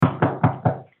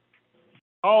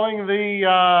Calling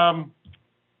the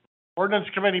Ordinance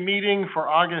Committee meeting for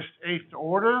August 8th to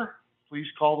order. Please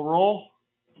call the roll.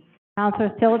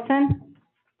 Councilors Tillotson?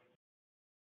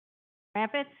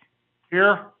 Crumpets?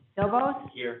 Here. Dobos?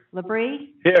 Here. Labrie?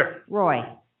 Here. Roy?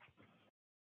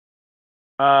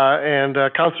 And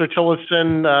Councilor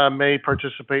Tillotson may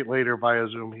participate later via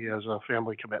Zoom. He has a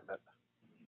family commitment.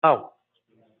 He's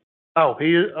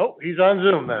on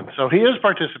Zoom then. So he is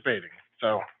participating.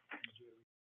 So.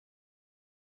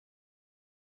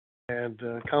 And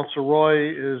Councilor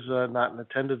Roy is not in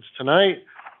attendance tonight.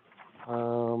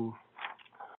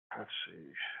 Let's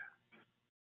see.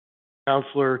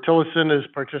 Councilor Tillotson is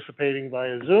participating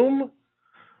via Zoom.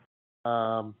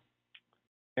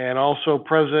 And also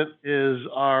present is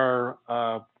our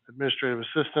administrative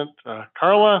assistant,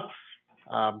 Carla,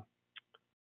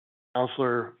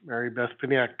 Councilor Mary Beth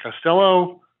Piniac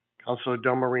Costello, Councilor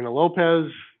Del Marina Lopez,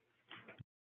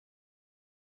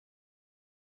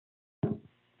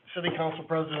 City Council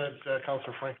President,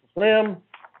 Councilor Franklin Lamb,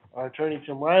 Attorney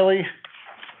Tim Riley,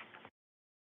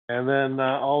 and then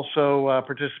also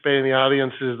participating in the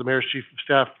audience is the Mayor's Chief of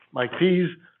Staff, Mike Pease,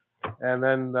 and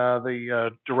then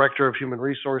the Director of Human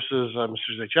Resources,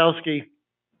 Mr. Zachowski,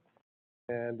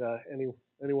 and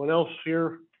anyone else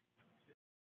here?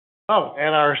 Oh,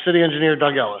 and our City Engineer,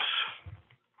 Doug Ellis.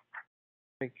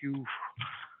 Thank you.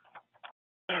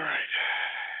 All right.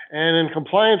 And in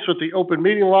compliance with the open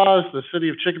meeting laws, the City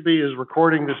of Chicopee is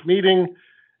recording this meeting.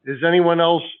 Is anyone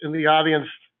else in the audience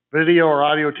video or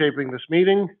audio taping this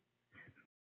meeting?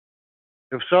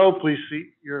 If so, please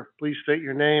state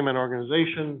your name and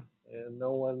organization. And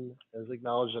no one has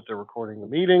acknowledged that they're recording the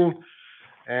meeting.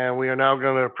 And we are now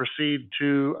going to proceed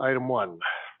to item 1.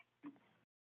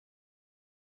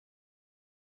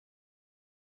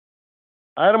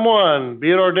 Item 1, be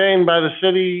it ordained by the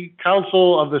City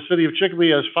Council of the City of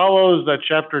Chicopee as follows, that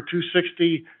Chapter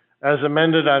 260, as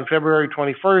amended on February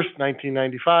 21st,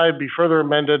 1995, be further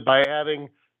amended by adding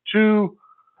to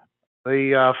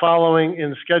the following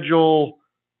in schedule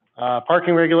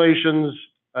parking regulations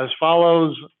as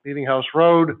follows: Meeting House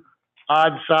Road,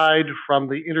 odd side from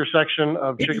the intersection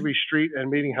of Chicopee Street and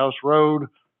Meeting House Road,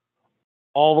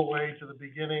 all the way to the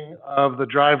beginning of the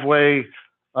driveway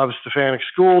of Stefanik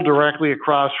School, directly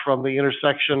across from the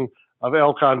intersection of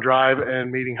Elcon Drive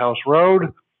and Meeting House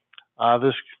Road.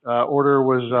 This order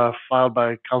was filed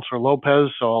by Councilor Lopez,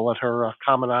 so I'll let her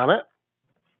comment on it.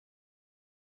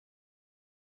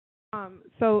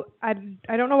 So I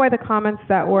don't know why the comments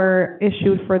that were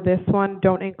issued for this one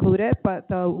don't include it, but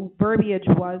the verbiage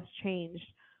was changed.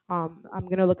 I'm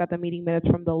going to look at the meeting minutes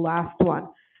from the last one,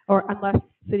 or unless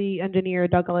City Engineer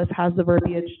Douglas has the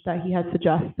verbiage that he had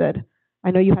suggested. I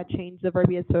know you had changed the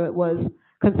verbiage so it was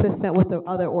consistent with the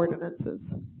other ordinances.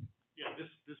 Yeah,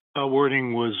 this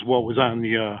wording was what was on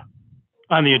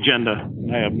the agenda.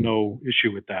 I have no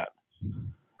issue with that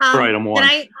for item 1.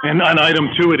 And on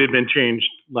item 2, it had been changed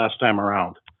last time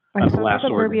around. I thought the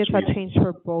verbiage had changed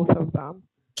for both of them.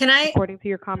 According to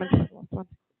your comments for the last one.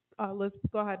 Liz,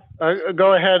 go ahead.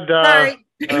 Go ahead, Sorry.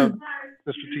 Mr.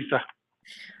 Tisa.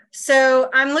 So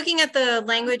I'm looking at the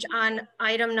language on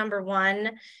item number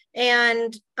 1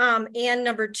 and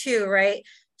number 2, right?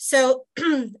 So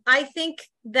I think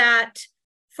that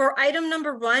for item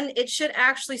number 1, it should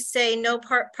actually say no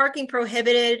parking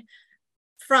prohibited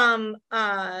from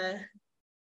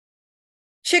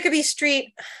Chicopee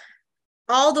Street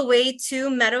all the way to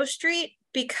Meadow Street,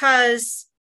 because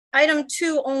item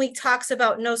 2 only talks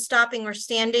about no stopping or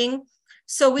standing.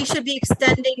 So we should be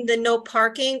extending the no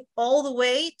parking all the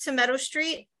way to Meadow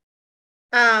Street.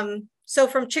 So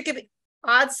from Chicopee,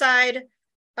 odd side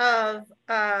of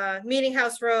Meeting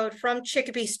House Road, from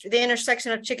Chicopee, the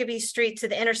intersection of Chicopee Street to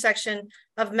the intersection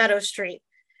of Meadow Street.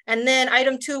 And then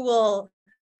item 2 will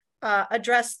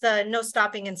address the no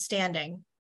stopping and standing.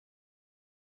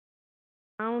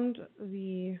 Found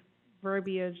the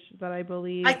verbiage that I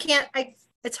believe.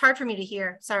 It's hard for me to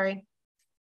hear. Sorry.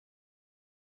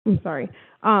 I'm sorry.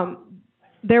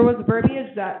 There was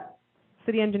verbiage that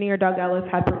City Engineer Doug Ellis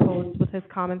had proposed with his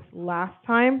comments last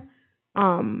time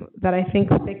that I think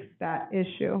fixed that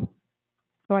issue.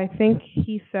 So I think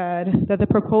he said that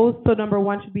so number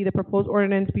 1 should be the proposed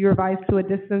ordinance be revised to a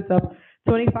distance of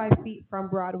 25 feet from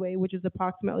Broadway, which is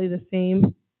approximately the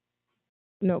same.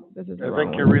 Nope, this is the wrong one. I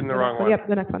think you're reading the wrong one. Yep,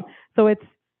 the next one. So it's,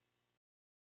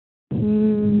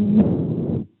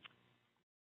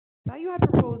 thought you had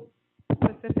proposed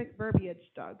specific verbiage,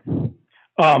 Doug.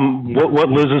 What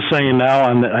Liz is saying now,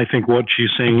 and I think what she's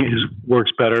saying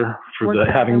works better for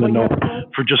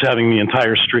for just having the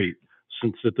entire street,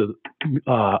 since the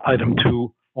item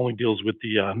 2 only deals with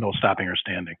the no stopping or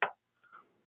standing.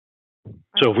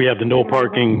 So if we have the no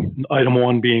parking, item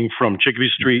 1 being from Chicopee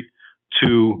Street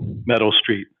to Meadow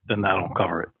Street, then that'll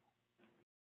cover it.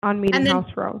 On Meeting And then-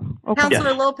 House Road. Okay.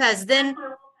 Counselor Yes. Lopez, then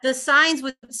the signs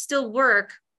would still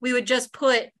work. We would just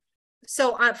put,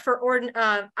 so for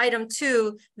item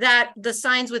 2, that the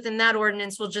signs within that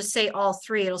ordinance will just say all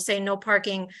 3. It'll say no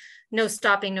parking, no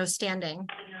stopping, no standing.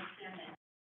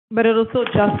 But it'll still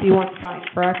just be one sign,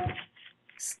 correct?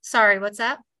 Sorry, what's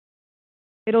that?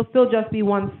 It'll still just be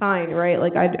one sign, right?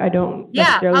 Like I don't Yeah,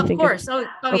 necessarily of think course. it's, Oh,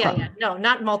 yeah, okay. yeah. No,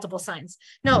 not multiple signs.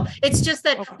 No, it's just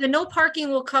that Okay. the no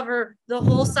parking will cover the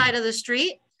whole side of the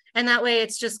street. And that way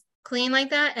it's just clean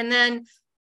like that. And then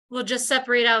we'll just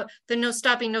separate out the no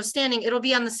stopping, no standing. It'll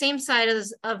be on the same side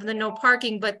of the no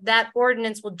parking, but that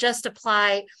ordinance will just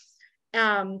apply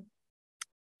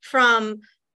from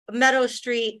Meadow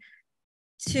Street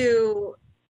to,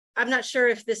 I'm not sure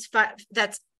if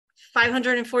that's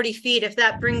 540 feet, if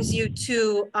that brings you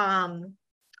to,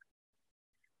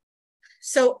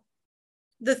 so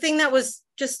the thing that was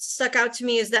just stuck out to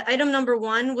me is that item number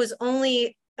 1 was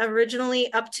only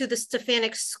originally up to the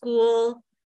Stefanik School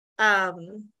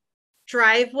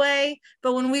driveway.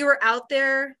 But when we were out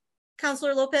there,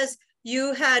 Counselor Lopez,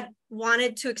 you had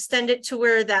wanted to extend it to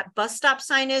where that bus stop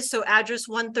sign is. So address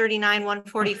 139,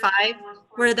 145,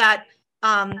 where that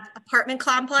apartment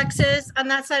complex is on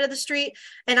that side of the street.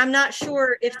 And I'm not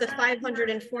sure if the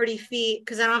 540 feet,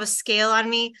 because I don't have a scale on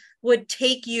me, would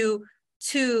take you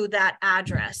to that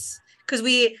address. Because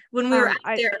when we were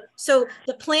out there, so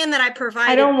the plan that I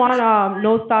provided. I don't want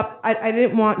no stop. I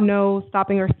didn't want no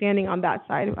stopping or standing on that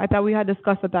side. I thought we had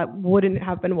discussed that wouldn't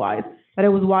have been wise. That it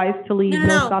was wise to leave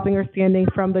no stopping or standing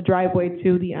from the driveway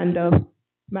to the end of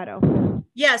Meadow.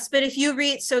 Yes, but if you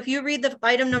read the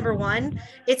item number 1,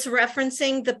 it's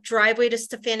referencing the driveway to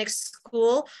Stefanik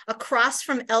School across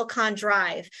from Elcon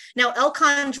Drive. Now,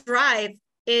 Elcon Drive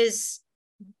is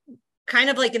kind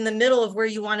of like in the middle of where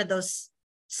you wanted those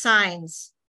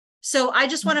signs. So I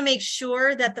just want to make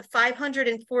sure that the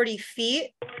 540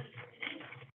 feet,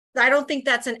 I don't think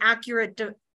that's an accurate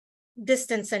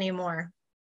distance anymore.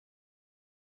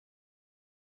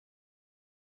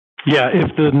 Yeah,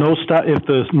 if the no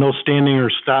standing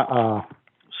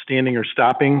or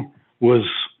stopping was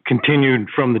continued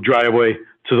from the driveway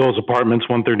to those apartments,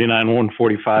 139,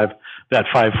 145, that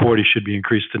 540 should be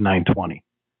increased to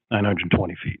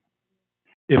 920 feet.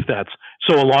 If that's,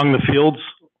 so along the fields?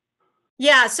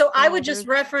 Yeah, so I would just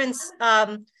reference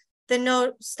the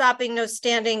no stopping, no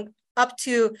standing up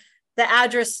to the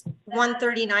address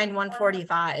 139,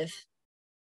 145.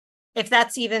 If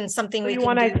that's even something we can do.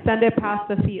 So you want to extend it past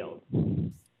the field?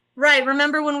 Right,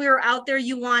 remember when we were out there,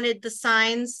 you wanted the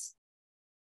signs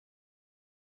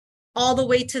all the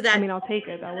way to that. I mean, I'll take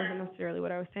it. That wasn't necessarily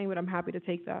what I was saying, but I'm happy to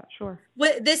take that, sure.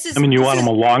 This is. I mean, you want them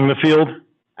along the field?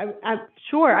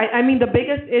 Sure. I mean, the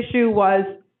biggest issue was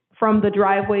from the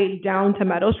driveway down to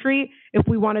Meadow Street. If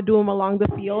we want to do them along the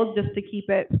field, just to keep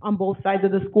it on both sides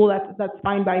of the school, that's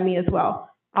fine by me as well.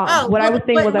 What I was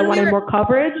saying was I wanted more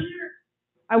coverage.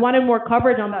 I wanted more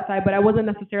coverage on that side, but I wasn't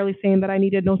necessarily saying that I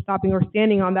needed no stopping or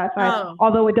standing on that side,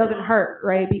 although it doesn't hurt,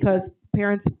 right? Because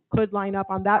parents could line up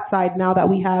on that side now that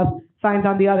we have signs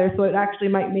on the other, so it actually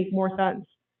might make more sense.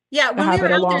 Yeah, when we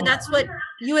were out there, that's what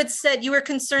you had said. You were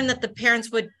concerned that the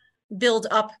parents would build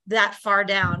up that far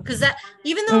down, because that,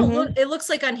 even though it looks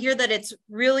like on here that it's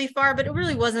really far, but it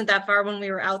really wasn't that far when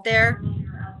we were out there.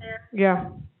 Yeah,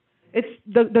 it's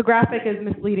the graphic is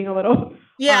misleading a little.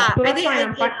 Yeah, so that's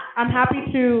fine. I'm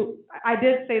happy to. I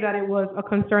did say that it was a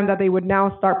concern that they would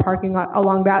now start parking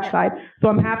along that side. So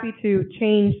I'm happy to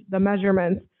change the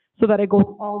measurements so that it goes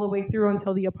all the way through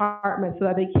until the apartment, so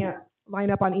that they can't line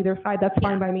up on either side. That's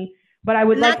fine by me. But I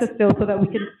would like to still, so that we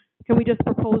can we just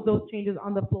propose those changes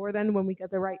on the floor then when we get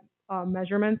the right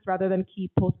measurements, rather than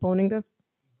keep postponing this?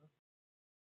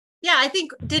 Yeah, I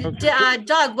think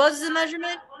Doug, what was the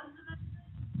measurement?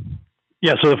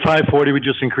 Yeah, so the 540 would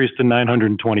just increase to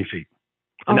 920 feet.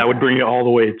 And that would bring you all the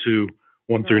way to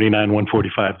 139,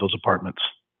 145, those apartments.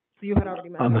 So you had already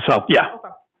measured. On the south, yeah.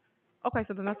 Okay,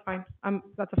 so then that's fine.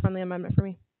 That's a friendly amendment for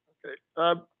me. Okay.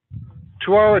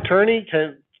 To our attorney,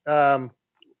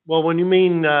 well, when you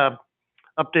mean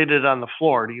updated on the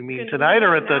floor, do you mean tonight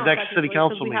or at the next city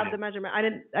council meeting? We have the measurement. I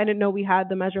didn't know we had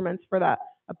the measurements for that.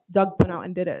 Doug went out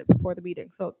and did it before the meeting.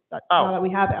 So now that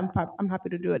we have it, I'm happy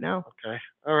to do it now. Okay,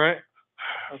 all right.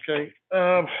 Okay.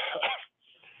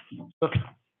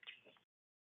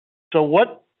 So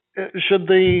what should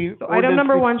the item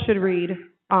number 1 should read,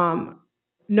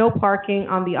 no parking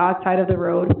on the odd side of the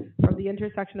road from the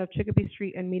intersection of Chicopee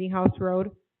Street and Meeting House Road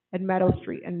and Meadow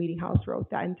Street and Meeting House Road.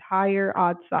 That entire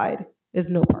odd side is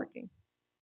no parking.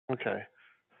 Okay.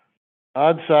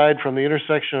 odd side from the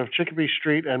intersection of Chicopee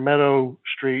Street and Meadow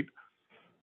Street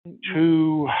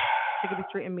to, Chicopee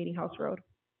Street and Meeting House Road.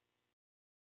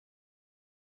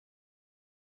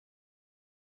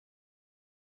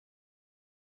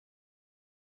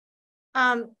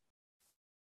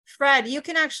 Fred, you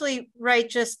can actually write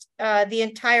just, the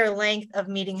entire length of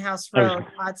Meeting House Road,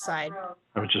 odd side.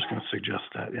 I was just gonna suggest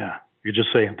that, yeah. You just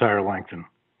say entire length and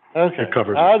okay, it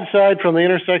covers it. odd side from the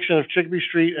intersection of Chicopee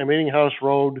Street and Meeting House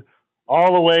Road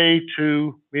all the way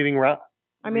to Meeting House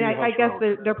I guess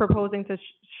Road. they're proposing to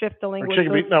shift the language, so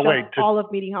Chicopee- it's no, just wait, to- all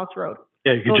of Meeting House Road.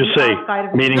 Yeah, you could So just the say odd side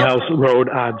of Meeting Meeting House Road,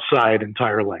 odd side,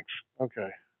 entire length. Okay.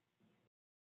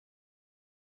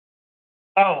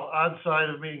 Oh, odd side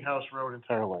of Meeting House Road,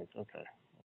 entire length, okay.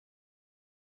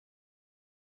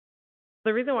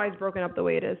 The reason why it's broken up the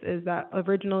way it is that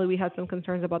originally we had some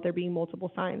concerns about there being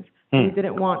multiple signs. We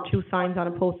didn't want two signs on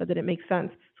a post that didn't make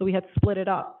sense, so we had split it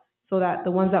up so that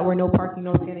the ones that were no parking,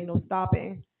 no standing, no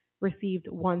stopping received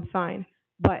one sign.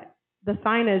 But the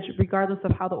signage, regardless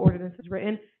of how the ordinance is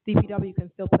written, DPW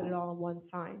can still put it all on one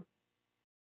sign.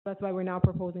 That's why we're now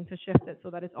proposing to shift it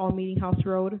so that it's all Meeting House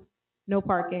Road, no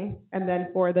parking, and then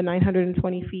for the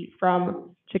 920 feet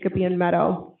from Chicopee and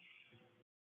Meadow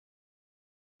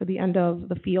to the end of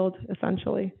the field,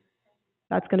 essentially,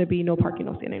 that's gonna be no parking,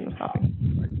 no standing, no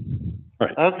stopping.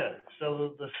 Okay,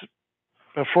 so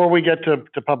before we get to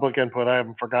public input, I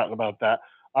haven't forgotten about that.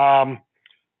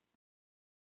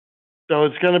 So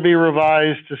it's gonna be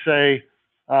revised to say,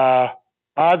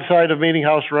 odd side of Meeting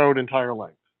House Road, entire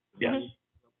length. Yes.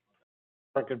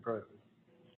 Parking prohibited.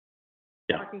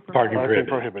 Yeah, Parking parking Parking prohibited.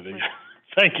 prohibited.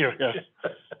 Thank you, yes.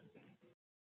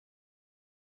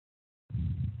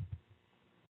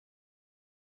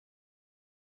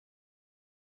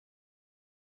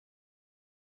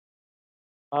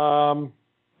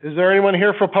 Is there anyone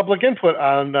here for public input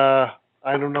on,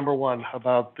 item number 1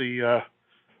 about the,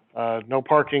 no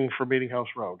parking for Meeting House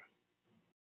Road?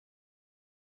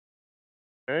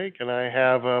 Okay, can I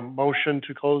have a motion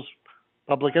to close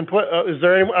public input? Is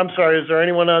there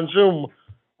anyone on Zoom,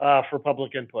 for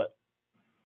public input?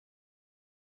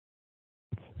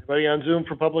 Anybody on Zoom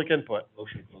for public input?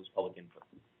 Motion to close public input.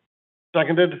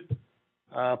 Seconded.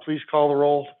 Please call the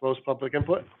roll to close public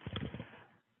input.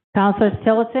 Councilors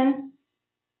Tillotson?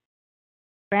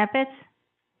 Crumpets?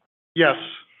 Yes.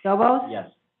 Phobos? Yes.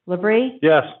 Labrie?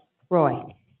 Yes. Roy?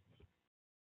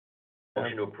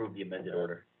 Motion to approve the amended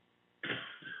order.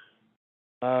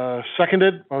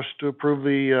 Seconded. Motion to approve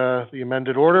the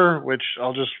amended order, which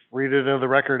I'll just read it into the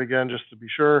record again, just to be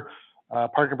sure.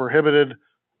 Parking prohibited,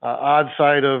 odd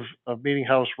side of Meeting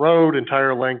House Road,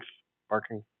 entire length,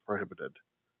 parking prohibited.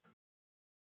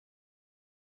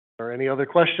 Are there any other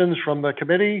questions from the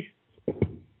committee?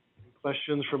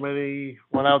 Questions from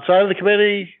anyone outside of the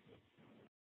committee?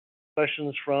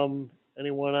 Questions from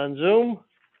anyone on Zoom?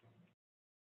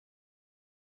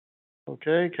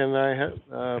 Okay, can I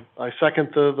have, I second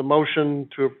the motion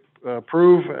to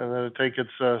approve and then take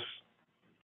its,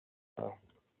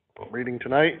 reading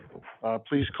tonight.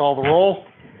 Please call the roll.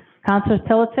 Councilors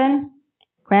Tillotson?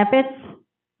 Crumpets?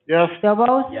 Yes?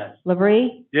 Phobos? Yes.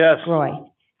 Labrie? Yes. Roy?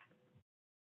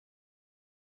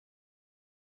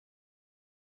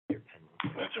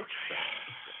 That's okay.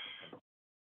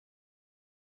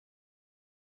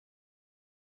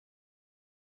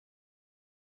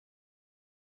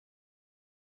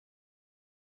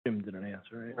 Jim didn't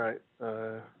answer, right?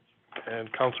 Right,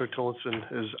 and Counselor Tillotson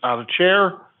is out of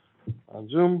chair on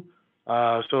Zoom.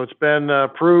 So it's been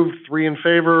approved, 3 in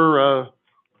favor,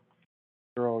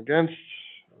 0 against.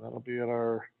 That'll be at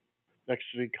our next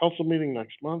city council meeting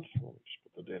next month. Let me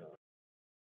just put the date on.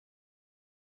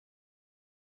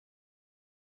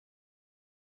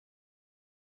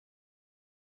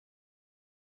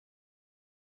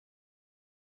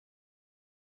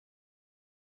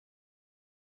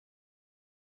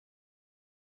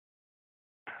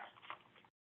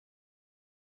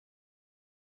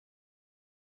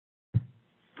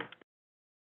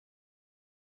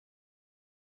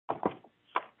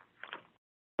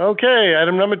 Okay,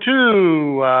 item number 2,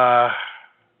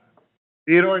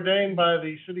 be it ordained by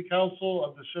the City Council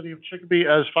of the City of Chicopee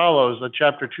as follows, that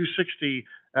Chapter 260,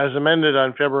 as amended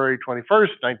on February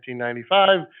 21st,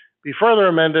 1995, be further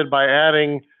amended by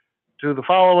adding to the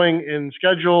following in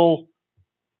schedule,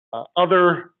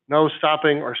 other, no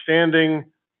stopping or standing,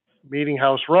 Meeting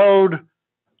House Road,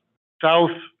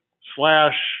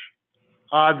 south/odd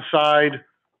side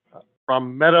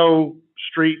from Meadow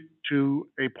Street to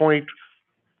a point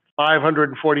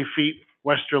 540 feet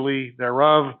westerly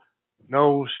thereof,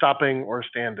 no stopping or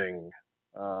standing.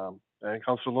 and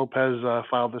Councilor Lopez,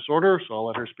 filed this order, so I'll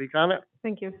let her speak on it.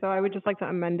 Thank you. So I would just like to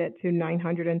amend it to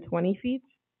 920 feet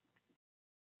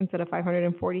instead of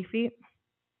 540 feet.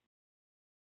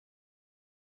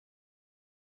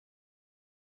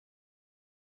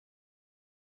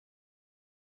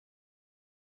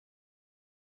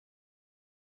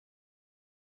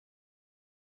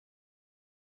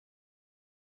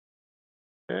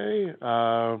 Okay,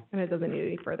 And it doesn't need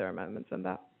any further amendments than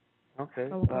that. okay.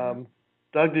 Okay.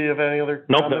 Doug, do you have any other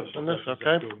Nope, comments on this? that's Okay.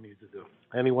 exactly what we need to do.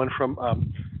 Anyone from,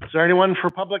 is there anyone for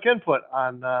public input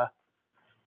on,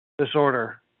 this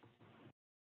order?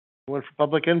 Anyone for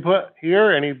public input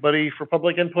here? Anybody for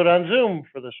public input on Zoom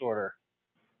for this order?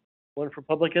 One for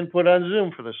public input on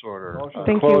Zoom for this order?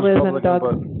 Thank you, Close Liz and public Doug.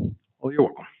 input. Well, you're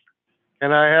welcome.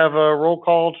 Can I have a roll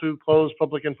call to close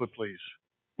public input, please?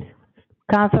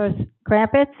 Councilors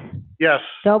Crumpets, Yes.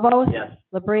 Dobos, Yes.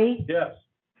 Labrie, Yes.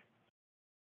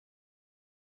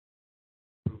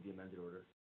 Approve the amended order.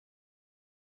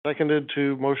 Seconded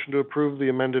to motion to approve the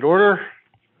amended order.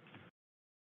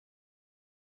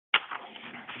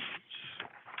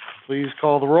 Please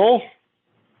call the roll.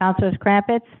 Councilors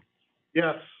Crumpets,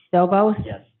 Yes. Dobos,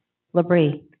 Yes.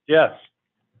 Labrie. Yes.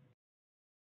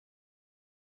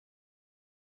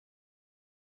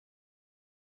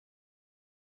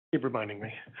 Keep reminding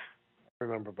me.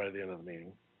 Remember by the end of the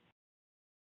meeting.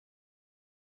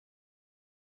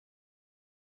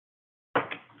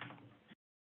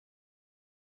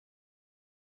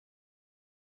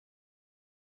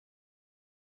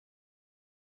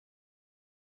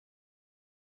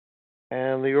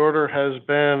 And the order has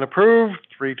been approved,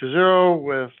 3-0,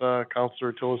 with,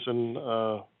 Counselor Tillotson,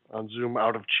 on Zoom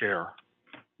out of chair.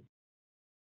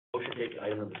 Motion to take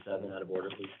item number 7 out of order,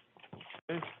 please.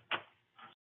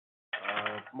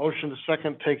 Motion to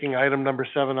second, taking item number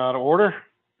 7 out of order.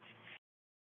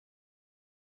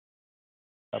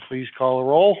 Please call the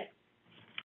roll.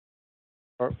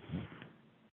 Or take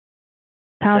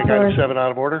item Councilors, 7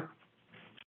 out of order.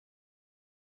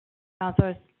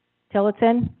 Councilors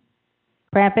Tillotson,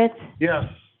 Crumpets, Yes.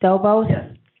 Dobos,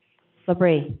 Yes.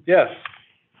 Labrie. Yes.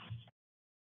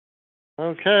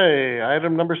 Okay,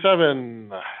 item number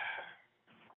 7.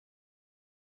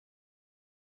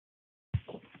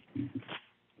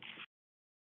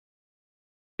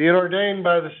 Be it ordained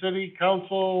by the City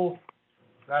Council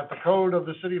that the Code of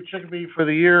the City of Chicopee for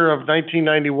the year of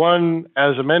 1991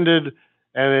 as amended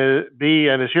and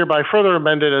is hereby further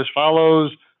amended as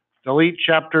follows. Delete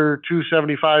Chapter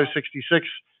 275-66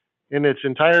 in its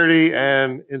entirety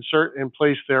and insert in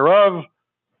place thereof,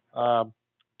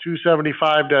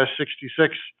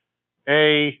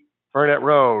 275-66A Burnett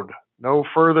Road. No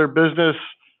further business,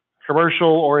 commercial,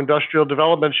 or industrial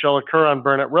development shall occur on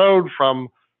Burnett Road from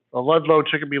the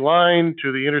Ludlow-Chicopee line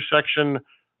to the intersection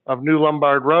of New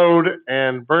Lombard Road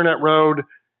and Burnett Road,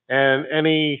 and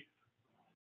any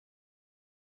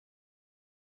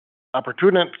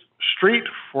appurtenant street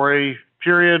for a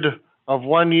period of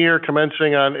 1 year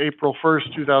commencing on April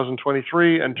 1st,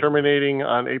 2023, and terminating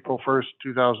on April 1st,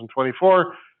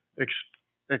 2024,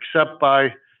 except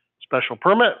by special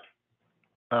permit.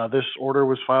 This order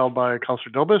was filed by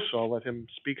Councilor Dobis, so I'll let him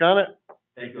speak on it.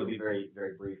 Thank you. It'll be very,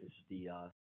 very brief. This is the,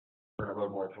 Burnett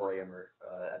Road moratorium, or,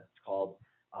 as it's called.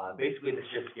 Basically, this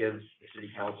just gives the city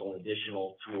council an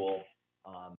additional tool,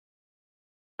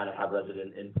 kind of have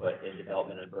resident input in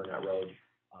development on Burnett Road.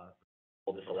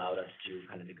 This allowed us to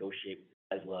kind of negotiate with the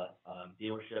Tesla,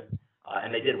 dealership,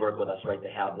 and they did work with us, right? They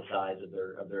have the size of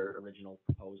their original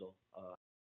proposal,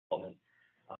 development.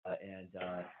 And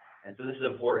so this is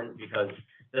important because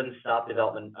it doesn't stop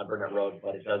development on Burnett Road,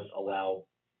 but it does allow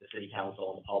the city council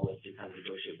and the public to kind of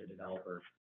negotiate with the developer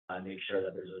and make sure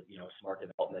that there's a, smart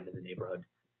development in the neighborhood.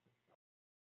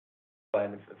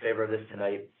 I'm in favor of this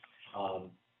tonight.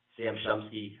 Sam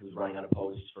Shumsky, who's running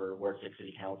unopposed for Ward 6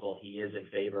 City Council, he is in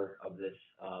favor of this,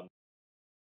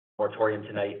 moratorium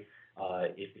tonight.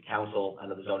 If the council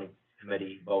under the zoning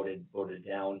committee voted it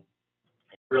down,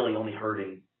 it's really only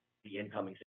hurting the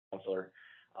incoming city councilor.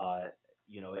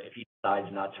 If he decides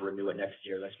not to renew it next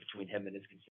year, that's between him and his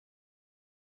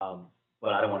constituents.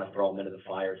 But I don't want to throw him into the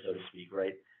fire, so to speak,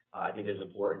 right? I think it's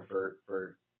important for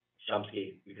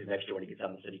Shumsky, because next year when he gets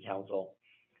on the city council,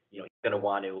 he's going to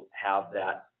want to have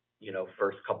that,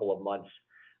 first couple of months,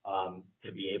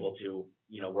 to be able to,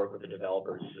 work with the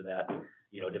developers so that,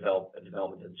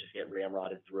 development doesn't just get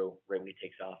ramrodded through right when he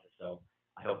takes office. So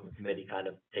I hope the committee kind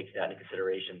of takes that into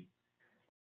consideration.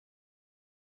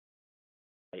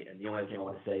 And the only thing I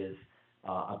want to say is,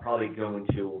 I'm probably going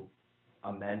to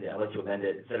amend it. I'd like to amend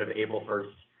it instead of April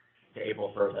 1st to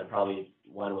April 1st. I'd probably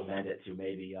want to amend it to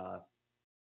maybe,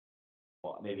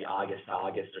 well, maybe August to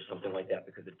August or something like that,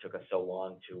 because it took us so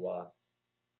long to,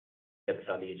 get this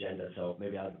on the agenda. So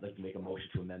maybe I'd like to make a motion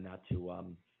to amend that to,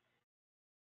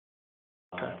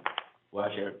 well,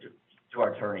 actually, to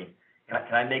our attorney.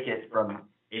 Can I make it from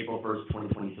April 1st,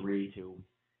 2023 to,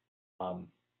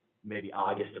 maybe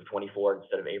August of 24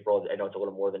 instead of April? I know it's a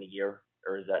little more than a year,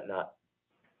 or is that not?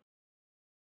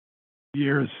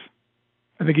 Years.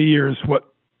 I think a year is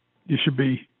what you should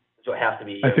be. So it has to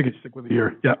be a I year? think it's stick with a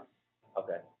year, yeah.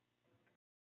 Okay.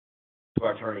 To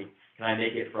our attorney, can I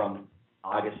make it from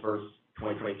August 1st,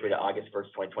 2023 to August 1st,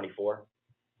 2024?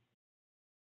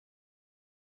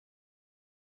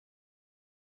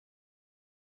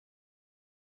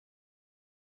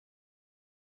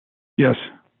 Yes.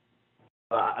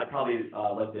 I'd probably,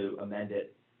 like to amend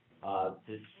it, to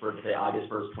say August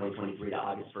 1st, 2023 to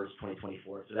August 1st,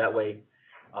 2024. So that way,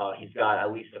 he's got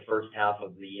at least the first half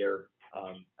of the year,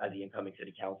 as the incoming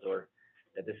city councilor,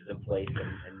 that this is in place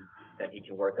and that he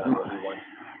can work on what he wants,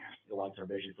 the long-term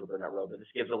vision for Burnett Road. But this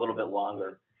gives a little bit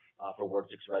longer, for Ward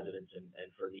 6 residents and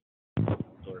for the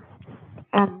councilor.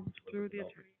 Through the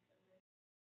attorney.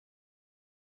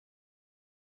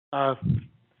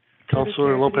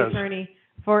 Councilor Lopez. Attorney,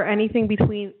 for anything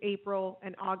between April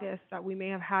and August that we may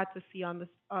have had to see on the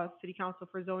city council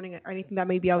for zoning, or anything that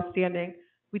may be outstanding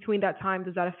between that time,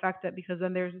 does that affect it? Because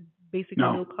then there's basically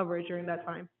no coverage during that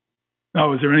time.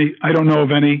 No, is there any? I don't know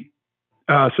of any.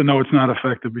 So no, it's not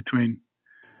effective between.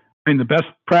 I mean, the best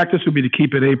practice would be to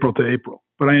keep it April to April.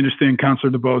 But I understand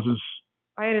Councilor DeBose's.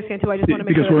 I understand too. I just want to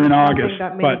make because sure we're in that August.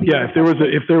 that may But be yeah, if there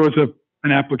was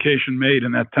an application made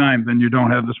in that time, then you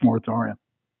don't have this moratorium.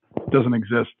 It doesn't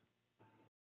exist.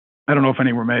 I don't know if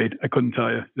any were made. I couldn't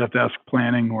tell you. You have to ask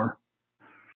planning or.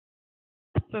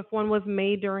 So if one was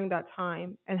made during that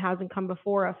time and hasn't come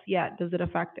before us yet, does it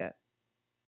affect it?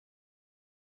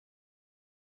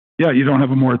 Yeah, you don't have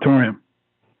a moratorium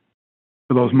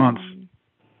for those months.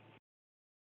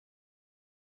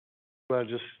 Well,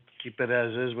 just keep it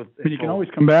as is with. But you can always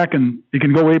come back and you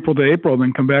can go April to April,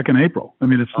 then come back in April. I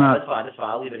mean, it's not. That's fine, that's fine.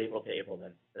 I'll leave it April to April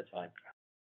then. That's fine.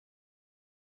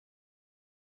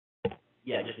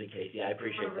 Yeah, just in case. Yeah, I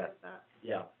appreciate that.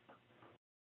 Yeah.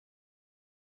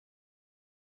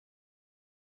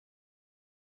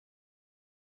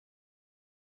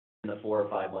 In the 4 or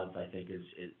 5 months, I think is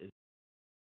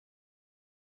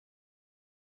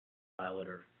pilot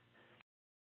or.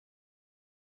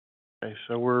 Okay,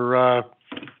 so we're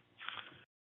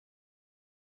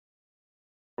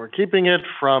keeping it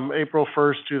from April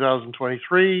 1st,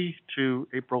 2023 to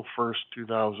April 1st,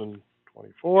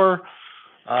 2024.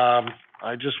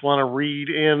 I just want to read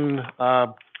in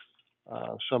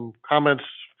some comments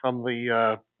from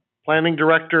the planning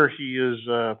director. He is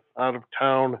out of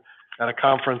town at a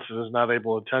conference and is not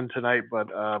able to attend tonight, but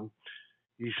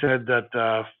he said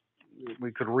that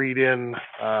we could read in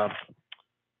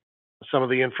some of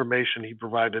the information he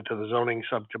provided to the zoning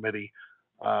subcommittee.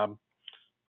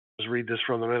 Let's read this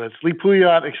from the minutes. Lee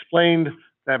Pouliot explained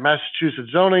that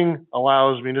Massachusetts zoning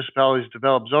allows municipalities to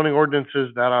develop zoning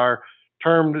ordinances that are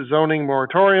termed zoning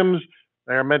moratoriums.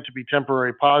 They are meant to be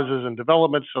temporary pauses in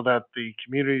development so that the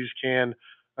communities can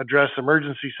address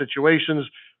emergency situations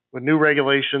with new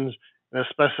regulations in a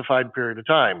specified period of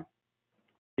time.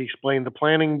 He explained the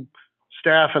planning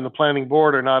staff and the planning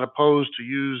board are not opposed to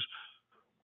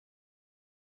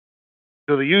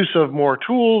the use of more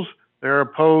tools. They're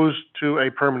opposed to a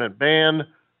permanent ban.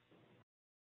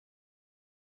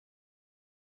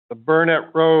 The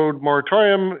Burnett Road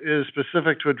moratorium is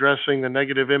specific to addressing the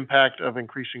negative impact of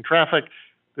increasing traffic.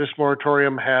 This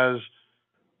moratorium has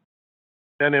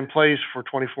been in place for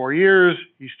 24 years.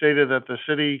 He stated that the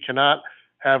city cannot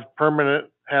have a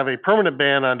permanent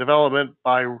ban on development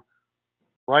by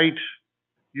right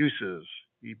uses.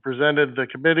 He presented the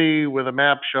committee with a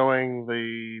map showing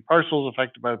the parcels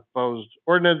affected by the proposed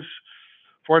ordinance.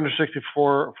 460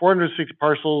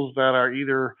 parcels that are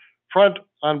either front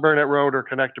on Burnett Road or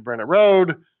connect to Burnett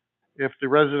Road. If the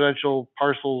residential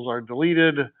parcels are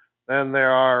deleted, then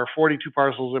there are 42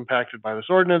 parcels impacted by this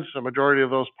ordinance. A majority of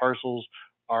those parcels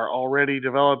are already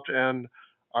developed and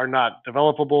are not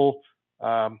developable.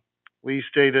 Lee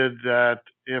stated that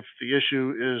if the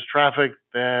issue is traffic,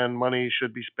 then money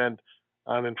should be spent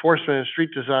on enforcement and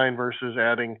street design versus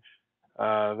adding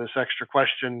this extra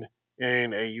question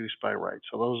in a use by right.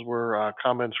 So those were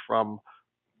comments from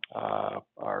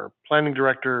our planning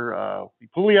director, Lee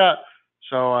Pouliot.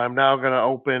 So I'm now going to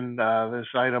open this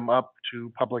item up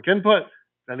to public input.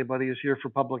 If anybody is here for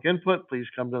public input, please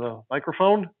come to the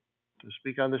microphone to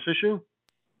speak on this issue.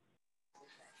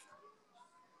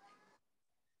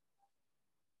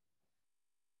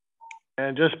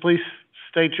 And just please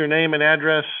state your name and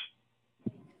address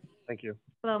Thank you.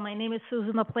 Hello, my name is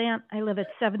Susan LaPlante. I live at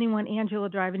 71 Angela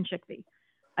Drive in Chicopee.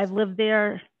 I've lived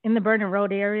there in the Vernon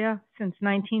Road area since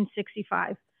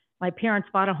 1965. My parents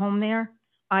bought a home there.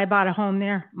 I bought a home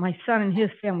there. My son and his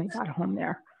family bought a home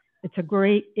there. It's a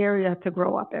great area to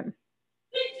grow up in.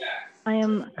 I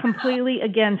am completely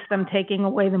against them taking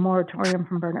away the moratorium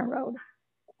from Vernon Road.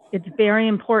 It's very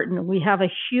important. We have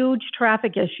a huge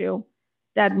traffic issue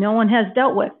that no one has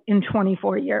dealt with in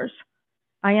 24 years.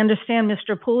 I understand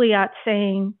Mr. Pouliot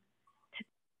saying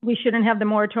we shouldn't have the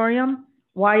moratorium.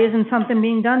 Why isn't something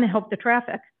being done to help the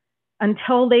traffic?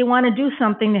 Until they want to do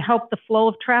something to help the flow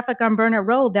of traffic on Burnett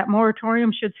Road, that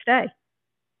moratorium should stay.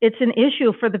 It's an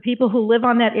issue for the people who live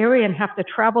on that area and have to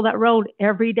travel that road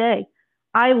every day.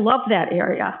 I love that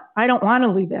area. I don't want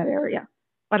to leave that area,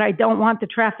 but I don't want the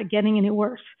traffic getting any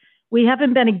worse. We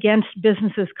haven't been against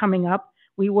businesses coming up.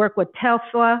 We work with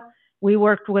Tesla. We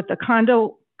worked with the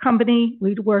condo company.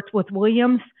 We worked with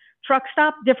Williams. Truck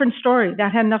stop, different story.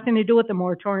 That had nothing to do with the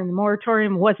moratorium. The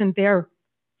moratorium wasn't there,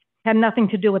 had nothing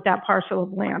to do with that parcel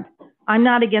of land. I'm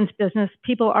not against business.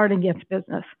 People aren't against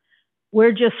business.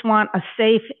 We just want a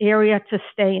safe area to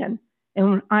stay in.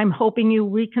 And I'm hoping you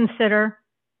reconsider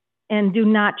and do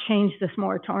not change this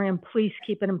moratorium. Please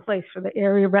keep it in place for the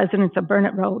area residents of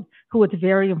Burnett Road, who it's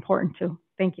very important to.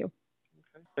 Thank you.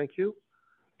 Okay, thank you.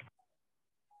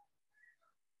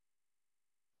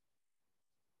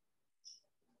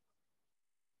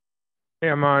 Hey,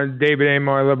 I'm David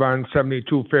Amo. I live on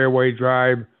 72 Fairway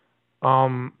Drive.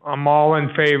 I'm all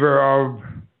in favor of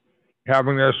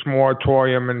having this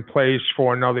moratorium in place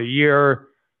for another year.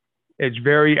 It's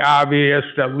very obvious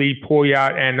that Lee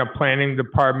Pouliot and the planning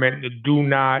department do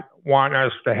not want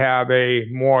us to have a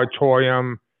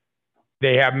moratorium.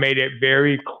 They have made it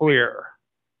very clear.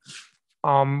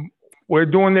 We're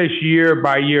doing this year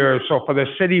by year. So for the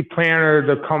city planner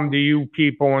to come to you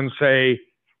people and say,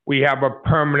 we have a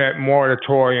permanent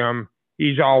moratorium,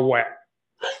 he's all wet.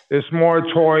 This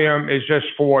moratorium is just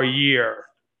for a year.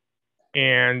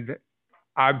 And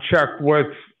I've checked with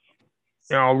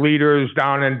leaders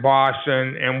down in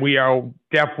Boston, and we are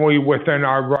definitely within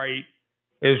our right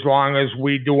as long as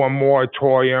we do a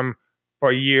moratorium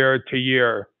for year to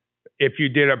year. If you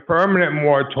did a permanent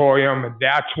moratorium,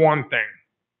 that's one thing.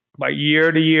 But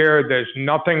year to year, there's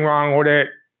nothing wrong with it.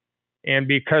 And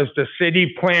because the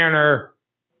city planner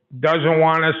doesn't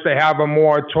want us to have a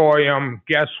moratorium,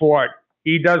 guess what?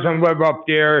 He doesn't live up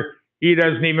there. He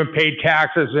doesn't even pay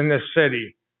taxes in the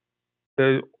city.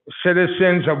 The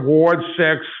citizens of Ward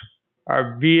 6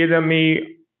 are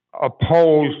vehemently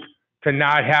opposed to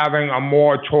not having a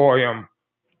moratorium.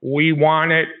 We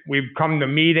want it. We've come to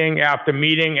meeting after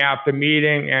meeting after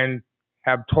meeting and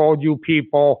have told you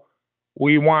people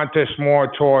we want this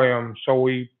moratorium. So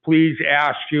we please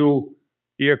ask you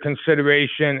your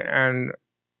consideration and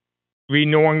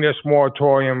renewing this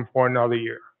moratorium for another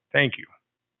year. Thank you.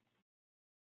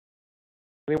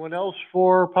 Anyone else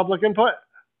for public input?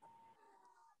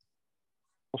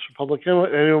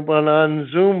 Anyone on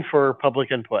Zoom for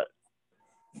public input?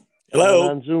 Hello.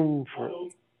 Anyone on Zoom for.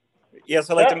 Yes,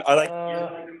 Go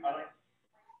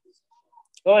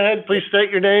ahead, please state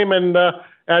your name and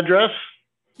address.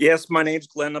 Yes, my name's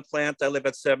Glenn LaPlante. I live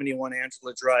at 71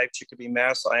 Angela Drive, Chicopee,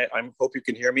 Mass. I hope you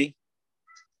can hear me.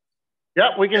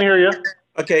 Yeah, we can hear you.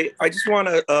 Okay, I just want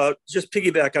to just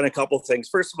piggyback on a couple of things.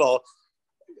 First of all,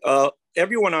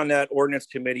 everyone on that ordinance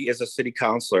committee is a city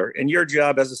councilor, and your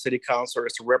job as a city councilor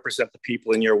is to represent the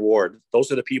people in your ward. Those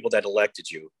are the people that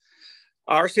elected you.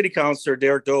 Our city councilor,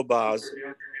 Derek Dobaz,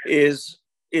 is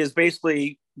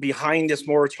basically behind this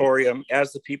moratorium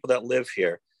as the people that live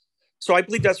here. So I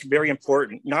believe that's very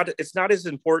important. It's not as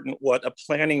important what a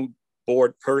planning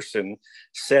board person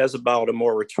says about a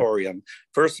moratorium.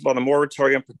 First of all, the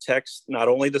moratorium protects not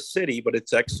only the city, but it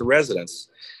protects the residents.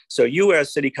 So you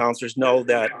as city councilors know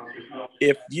that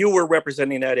if you were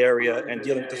representing that area and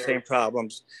dealing with the same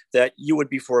problems, that you would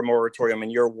be for a moratorium in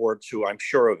your ward too, I'm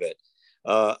sure of it.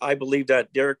 I believe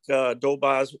that Derek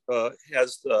Dobaz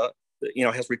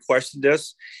has requested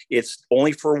this. It's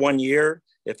only for 1 year.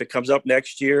 If it comes up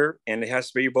next year and it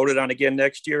has to be voted on again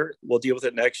next year, we'll deal with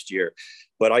it next year.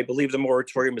 But I believe the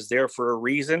moratorium is there for a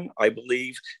reason. I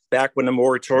believe back when the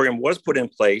moratorium was put in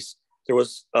place, there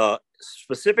was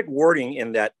specific wording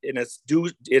in that, and it's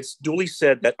duly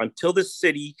said that until the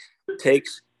city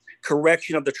takes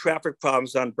correction of the traffic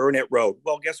problems on Burnett Road.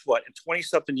 Well, guess what? In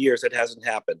 20-something years, it hasn't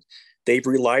happened. They've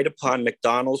relied upon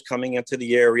McDonald's coming into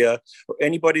the area or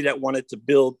anybody that wanted to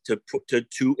build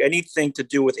to anything to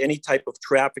do with any type of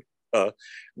traffic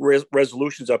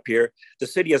resolutions up here. The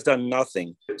city has done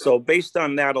nothing. So based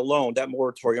on that alone, that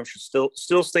moratorium should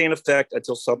still stay in effect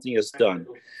until something is done.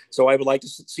 So I would like to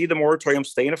see the moratorium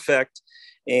stay in effect.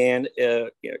 And,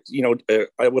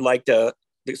 I would like the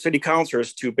city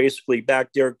councilors to basically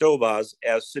back Derek Dovaz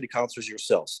as city councilors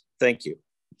yourselves. Thank you.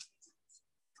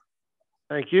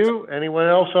 Thank you. Anyone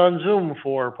else on Zoom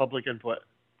for public input?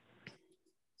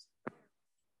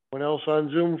 Anyone else on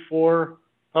Zoom for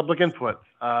public input?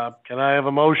 Can I have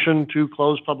a motion to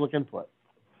close public input?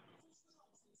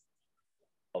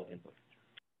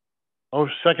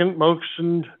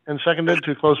 Motion and seconded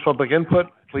to close public input.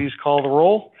 Please call the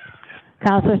roll.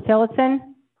 Councilors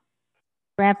Tillotson,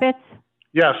 Crumpets,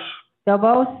 Yes.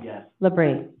 Dobos, Yes.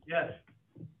 Labrie. Yes.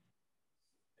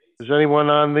 Does anyone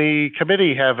on the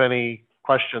committee have any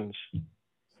questions?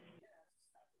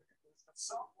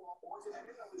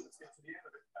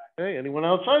 Okay, anyone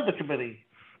outside the committee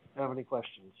have any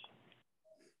questions?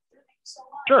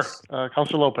 Sure,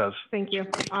 Councilor Lopez. Thank you.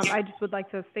 I just would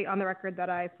like to state on the record that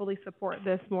I fully support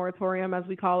this moratorium, as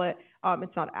we call it.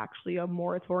 It's not actually a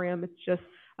moratorium. It's just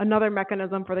another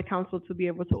mechanism for the council to be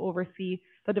able to oversee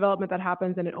the development that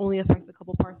happens, and it only affects a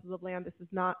couple parcels of land. This is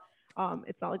not,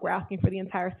 it's not like we're asking for the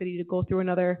entire city to go through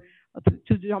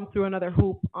to jump through another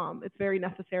hoop. It's very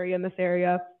necessary in this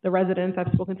area. The residents,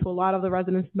 I've spoken to a lot of the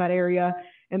residents in that area,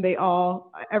 and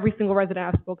every single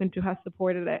resident I've spoken to has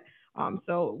supported it.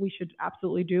 So we should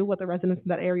absolutely do what the residents in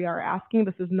that area are asking.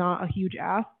 This is not a huge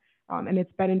ask, and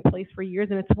it's been in place for years,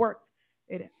 and it's worked.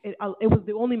 It was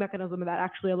the only mechanism that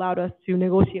actually allowed us to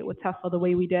negotiate with Tesla the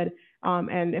way we did.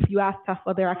 And if you ask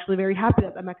Tesla, they're actually very happy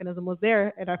that mechanism was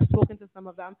there. And I've spoken to some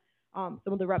of them, some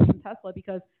of the reps from Tesla,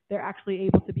 because they're actually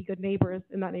able to be good neighbors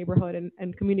in that neighborhood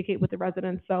and communicate with the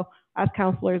residents. So as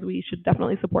councilors, we should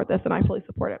definitely support this, and I fully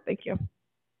support it. Thank you.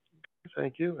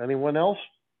 Thank you. Anyone else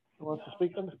who wants to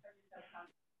speak on this?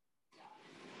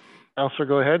 Councilor,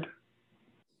 go ahead.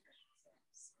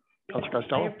 Councilor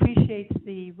Costello. I appreciate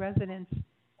the residents'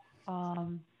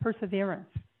 perseverance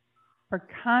for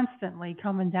constantly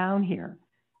coming down here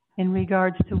in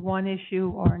regards to one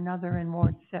issue or another in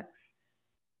Ward 6.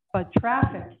 But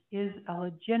traffic is a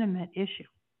legitimate issue,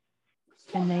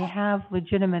 and they have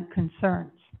legitimate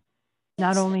concerns,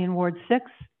 not only in Ward 6,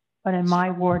 but in my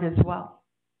ward as well.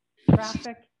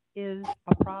 Traffic is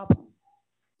a problem.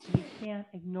 We can't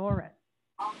ignore it.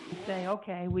 We say,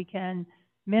 okay, we can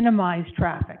minimize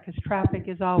traffic because traffic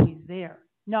is always there.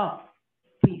 No,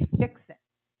 we fix it.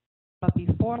 But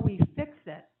before we fix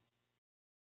it,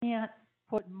 we can't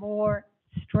put more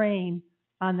strain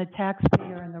on the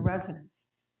taxpayer and the residents.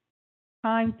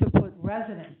 Time to put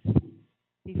residents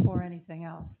before anything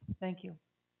else. Thank you.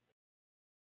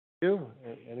 Thank you.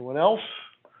 Anyone else?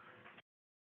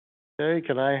 Okay,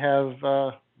 can I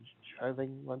have,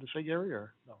 anything you want to say, Gary,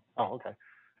 or no? Oh, okay.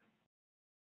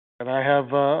 Can I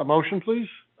have a motion, please?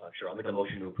 Sure, I'll make a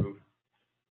motion to approve.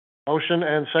 Motion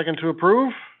and second to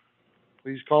approve.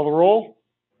 Please call the roll.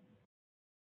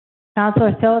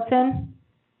 Councilors Tillotson,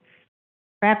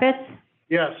 Crumpets,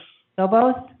 Yes.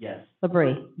 Dobos, Yes.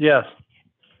 Labrie. Yes.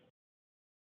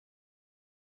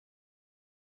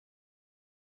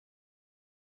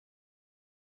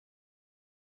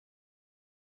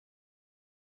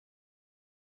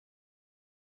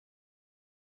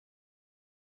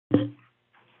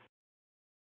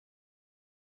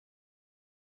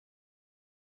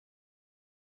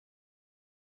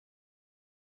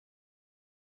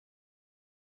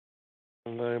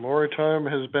 And the moratorium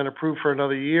has been approved for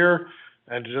another year,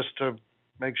 and just to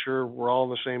make sure we're all on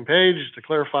the same page, to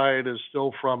clarify, it is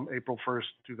still from April 1st,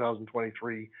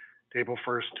 2023 to April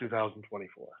 1st,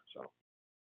 2024, so.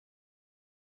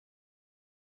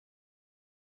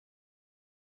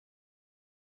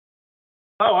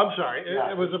 Oh, I'm sorry,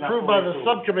 it was approved by the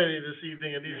subcommittee this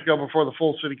evening, it needs to go before the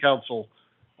full city council,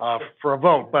 for a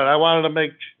vote, but I wanted to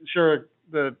make sure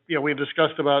that, we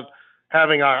discussed about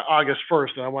having our August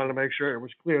 1st, and I wanted to make sure it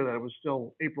was clear that it was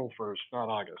still April 1st, not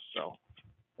August. So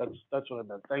that's what I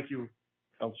meant. Thank you,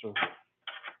 Councilor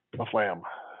Laflamme.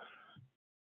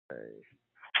 Okay.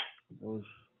 That was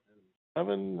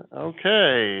 7.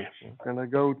 Okay. We're gonna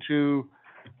go to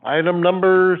item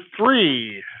number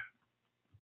 3.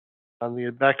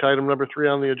 Back to item number 3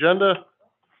 on the agenda.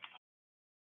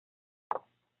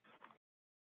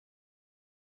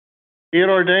 Be it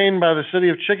ordained by the city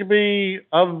of Chicopee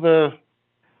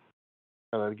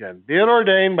be it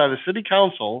ordained by the city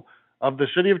council of the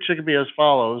city of Chicopee as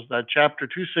follows, that chapter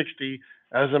 260,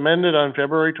 as amended on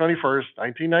February 21st,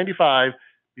 1995,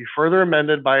 be further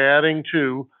amended by adding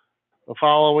to the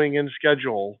following in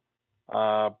schedule: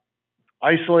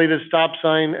 isolated stop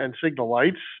sign and signal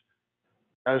lights,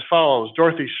 as follows.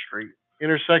 Dorothy Street,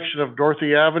 intersection of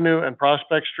Dorothy Avenue and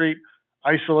Prospect Street,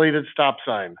 isolated stop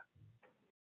sign.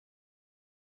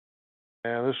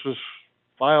 And this was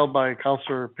filed by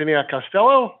Councilor Piniac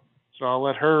Costello, so I'll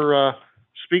let her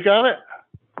speak on it.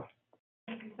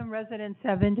 Some residents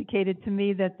have indicated to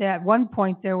me that at one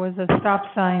point there was a stop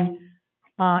sign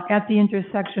at the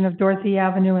intersection of Dorothy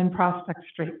Avenue and Prospect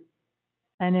Street.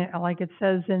 And like it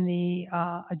says in the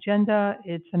agenda,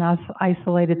 it's an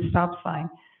isolated stop sign.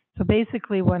 So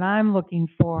basically what I'm looking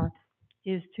for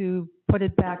is to put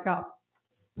it back up.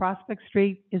 Prospect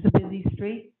Street is a busy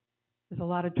street. There's a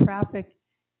lot of traffic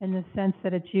in the sense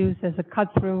that it's used as a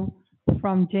cut-through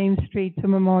from James Street to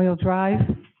Memorial Drive.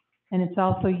 And it's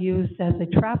also used as a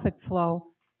traffic flow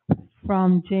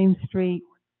from James Street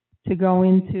to go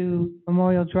into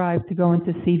Memorial Drive to go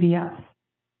into CVS.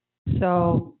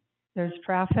 So there's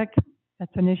traffic,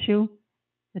 that's an issue.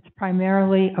 It's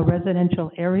primarily a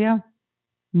residential area.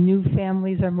 New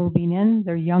families are moving in,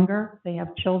 they're younger, they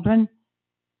have children.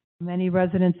 Many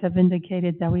residents have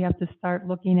indicated that we have to start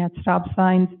looking at stop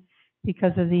signs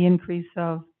because of the increase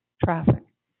of traffic.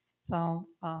 So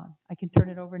I can turn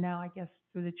it over now, I guess,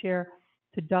 through the chair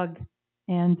to Doug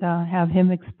and have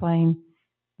him explain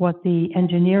what the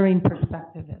engineering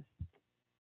perspective is.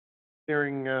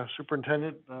 Hearing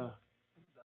Superintendent.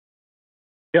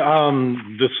 Yeah,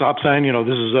 the stop sign, you know,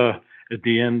 this is at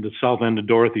the end, the south end of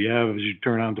Dorothy Ave, as you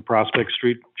turn onto Prospect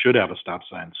Street, should have a stop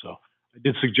sign. So I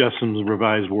did suggest some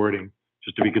revised wording,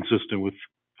 just to be consistent with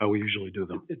how we usually do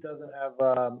them. It doesn't have,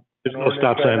 There's no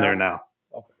stop sign there now.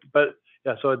 Okay. But,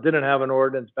 yeah, so it didn't have an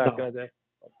ordinance back in the day?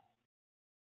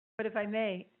 But if I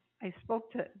may, I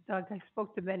spoke to Doug, I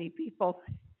spoke to many people,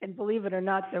 and believe it or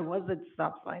not, there was a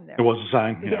stop sign there. There was a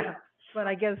sign, yeah. Yeah, but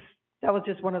I guess that was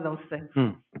just one of those things.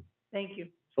 Thank you.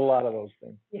 It's a lot of those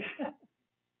things. Yeah.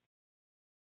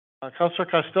 Councilor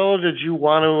Costello, did you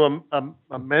want to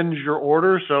amend your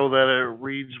order so that it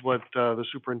reads what the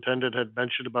superintendent had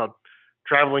mentioned about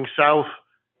traveling south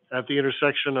at the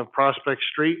intersection of Prospect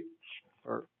Street?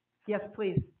 Or, Yes,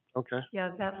 please. okay.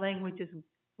 Yeah, that language is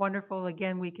wonderful.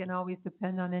 Again, we can always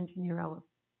depend on Engineer Ellis.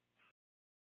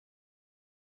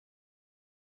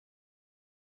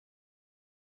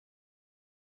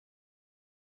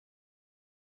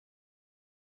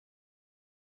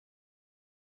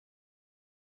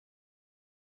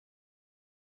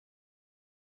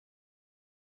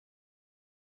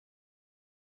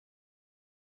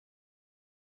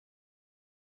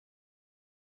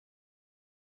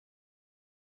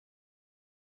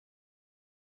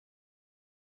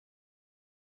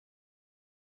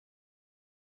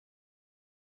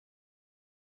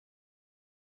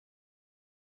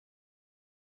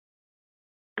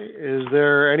 Is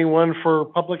there anyone for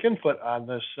public input on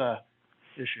this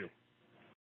issue? Is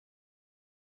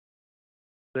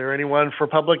there anyone for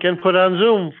public input on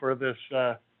Zoom for this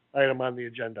item on the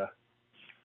agenda?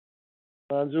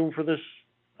 On Zoom for this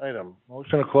item?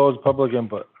 Motion to close public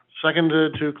input.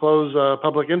 Seconded to close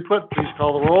public input. Please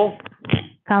call the roll.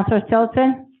 Counselor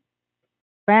Tillotson?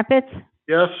 Crumpets?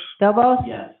 Yes? Dobos?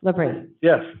 Yes. Labrie?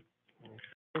 Yes.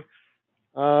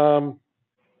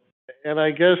 And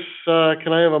I guess,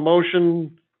 can I have a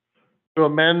motion to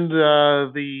amend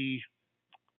the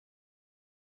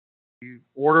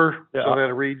order so Yeah. that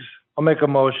it reads? I'll make a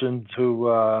motion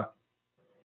to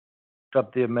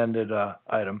accept the amended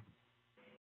item.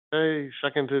 Okay,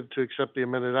 seconded to accept the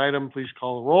amended item. Please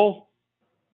call the roll.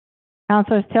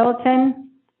 Counselors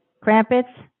Tillotson? Crumpets?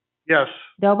 Yes.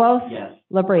 Dobos? Yes.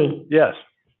 Labrie? Yes.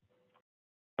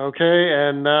 Okay,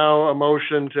 and now a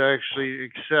motion to actually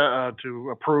accept, to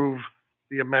approve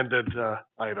the amended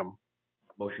item.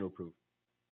 Motion approved.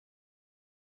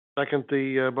 Second,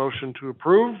 the motion to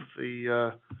approve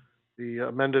the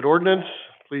amended ordinance.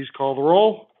 Please call the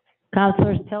roll.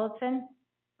 Counselors Tillotson?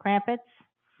 Crumpets?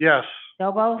 Yes.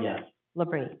 Dobos? Yes.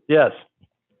 Labrie? Yes.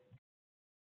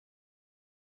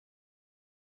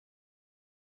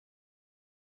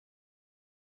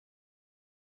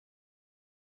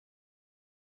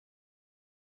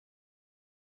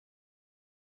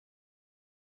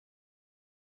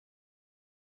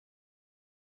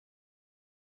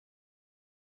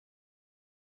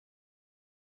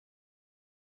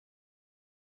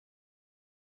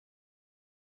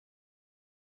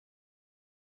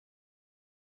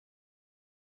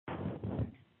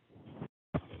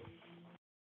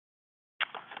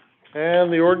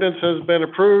 And the ordinance has been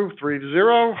approved,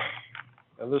 3-0.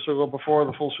 And this will go before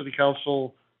the full city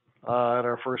council at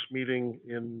our first meeting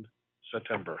in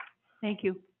September. Thank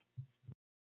you.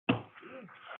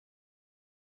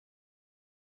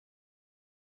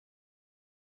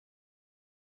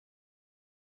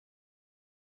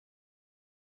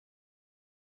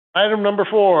 Item number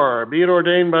 4, be it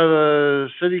ordained by the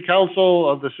City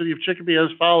Council of the City of Chicopee as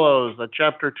follows, that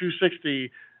Chapter 260,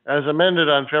 as amended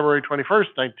on February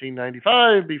 21st,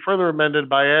 1995, be further amended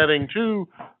by adding to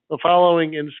the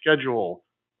following in schedule: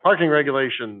 parking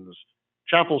regulations,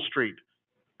 Chapel Street,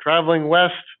 traveling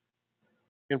west,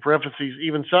 in parentheses,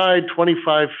 even side,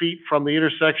 25 feet from the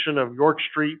intersection of York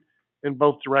Street in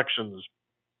both directions.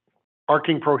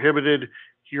 Parking prohibited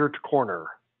here to corner.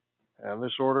 And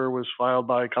this order was filed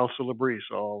by Councilor Labrie,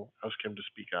 so I'll ask him to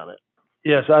speak on it.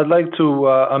 Yes, I'd like to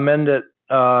amend it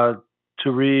to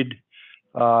read,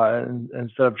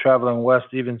 instead of traveling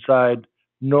west even side,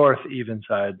 north even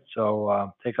side.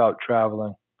 So take out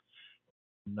traveling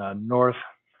north.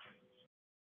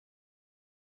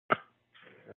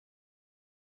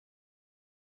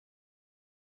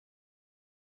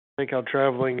 Take out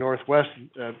traveling northwest,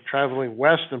 traveling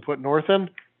west and put north in?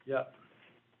 Yeah.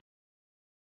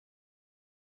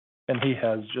 And he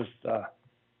has just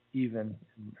even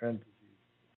in parentheses.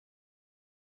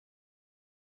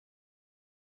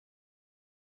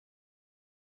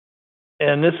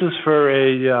 And this is for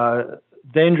a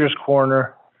dangerous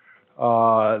corner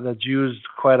that's used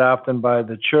quite often by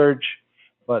the church,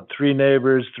 but 3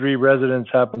 neighbors, 3 residents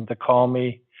happened to call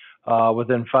me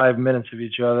within 5 minutes of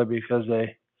each other because there's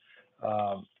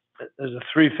a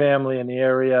 3-family in the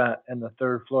area, and the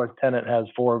 3rd floor tenant has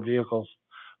 4 vehicles.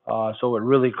 So it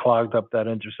really clogged up that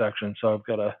intersection. So I've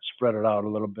got to spread it out a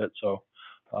little bit so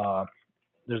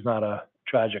there's not a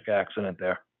tragic accident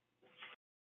there.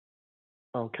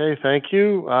 Okay, thank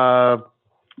you.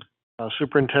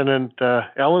 Superintendent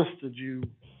Ellis, did you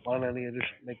want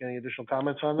make any additional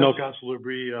comments on this? No, Councilor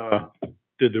Labrie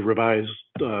did the revised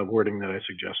wording that I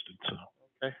suggested, so.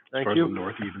 Okay, As thank far as you. the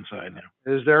north even side,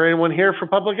 yeah. Is there anyone here for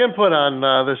public input on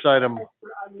this item?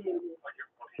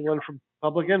 Anyone from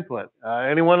public input?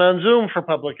 Anyone on Zoom for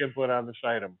public input on this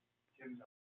item?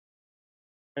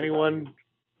 Anyone?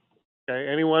 Okay,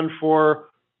 anyone for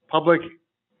public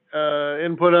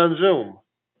input on Zoom?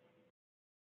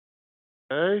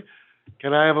 Okay,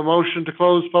 can I have a motion to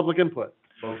close public input?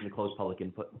 Motion to close public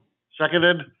input.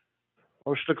 Seconded.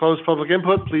 Motion to close public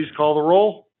input, please call the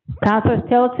roll. Councilors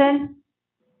Tillotson,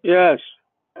 Yes.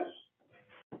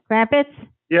 Crumpets,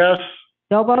 Yes.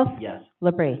 Dobos, Yes.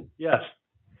 Labrie. Yes.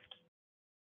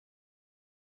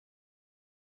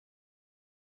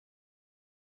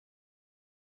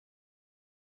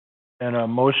 And a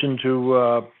motion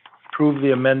to approve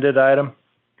the amended item,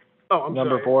 Oh, I'm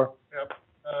number sorry. 4. Yep.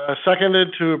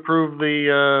 Seconded to approve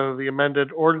the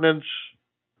amended ordinance.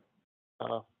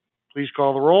 Please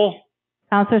call the roll.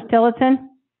 Councilors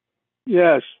Tillotson,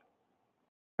 Yes.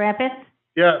 Crumpets,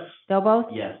 Yes. Dobos,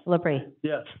 Yes. Labrie.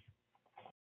 Yes.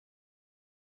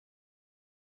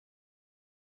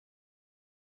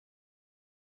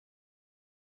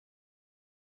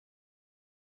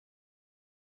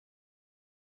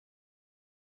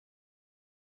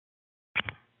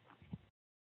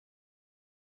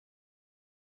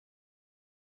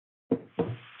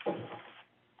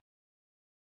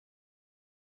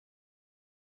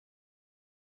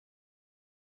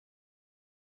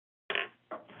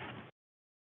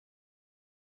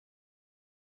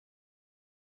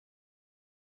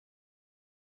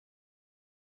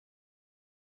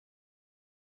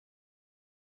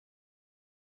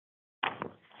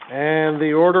 And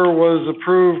the order was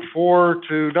approved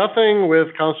 4-0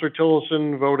 with Councilor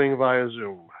Tillotson voting via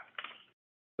Zoom.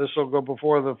 This will go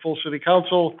before the full city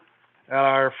council at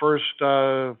our first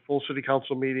full city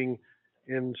council meeting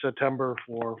in September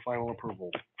for final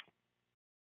approval.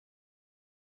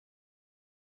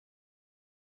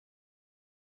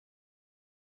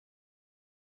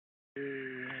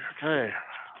 Okay.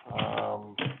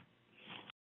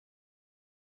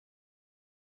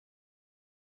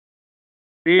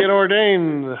 Be it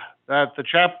ordained that Be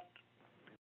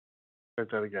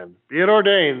it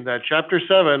ordained that Chapter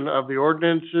 7 of the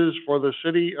ordinances for the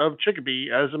city of Chicopee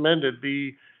as amended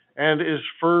be and is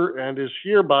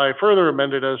hereby further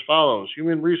amended as follows.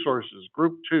 Human Resources,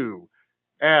 Group 2,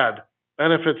 add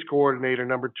Benefits Coordinator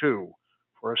number 2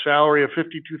 for a salary of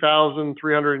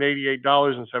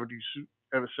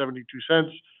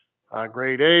 $52,388.72,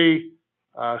 grade A.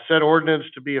 Said ordinance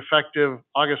to be effective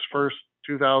August 1st,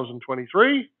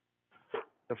 2023.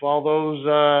 If all those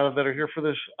that are here for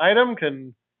this item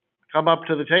can come up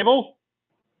to the table,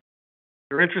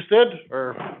 you're interested,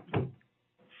 or?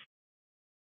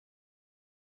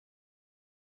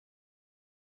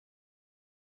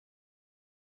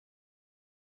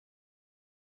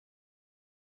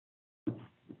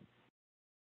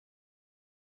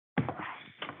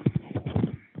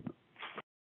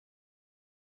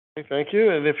 Okay, thank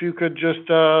you, and if you could just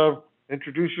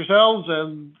introduce yourselves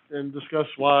and discuss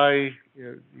why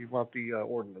you want the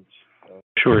ordinance.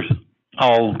 Sure.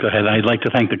 I'll go ahead. I'd like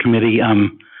to thank the committee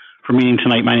for meeting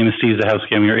tonight. My name is Steve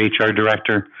Zahowski. I'm your HR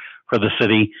director for the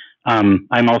city.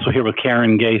 I'm also here with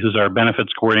Karen Gay, who's our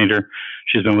benefits coordinator.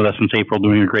 She's been with us since April,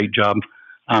 doing a great job.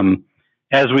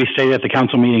 As we stated at the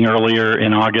council meeting earlier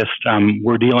in August,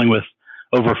 we're dealing with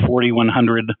over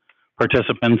 4,100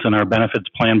 participants in our benefits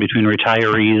plan between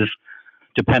retirees,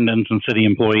 dependents, and city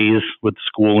employees with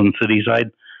school and city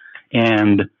side.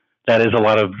 And that is a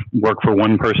lot of work for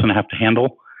one person to have to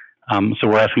handle. So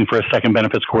we're asking for a second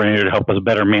benefits coordinator to help us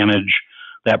better manage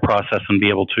that process and be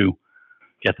able to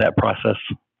get that process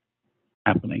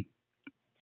happening.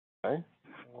 Okay,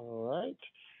 all right.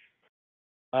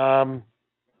 I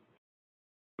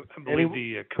believe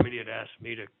the committee had asked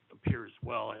me to appear as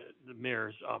well. The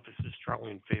mayor's office is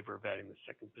strongly in favor of adding the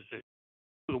second position.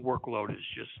 The workload is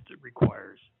just, it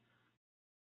requires,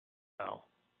 well,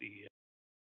 the.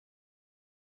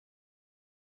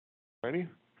 Ready?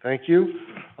 Thank you.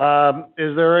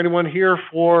 Is there anyone here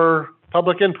for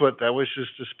public input that wishes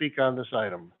to speak on this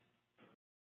item?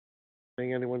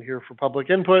 Seeing anyone here for public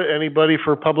input? Anybody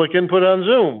for public input on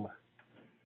Zoom?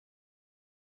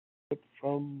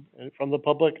 From the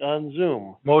public on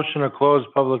Zoom. Motion to close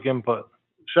public input.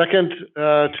 Second,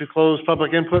 to close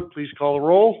public input, please call the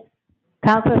roll.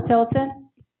 Counselor Tillotson?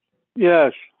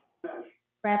 Yes.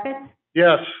 Crumpets?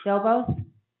 Yes. Dobos?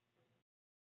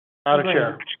 Out of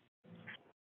chair.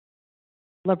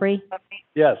 Labrie?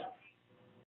 Yes.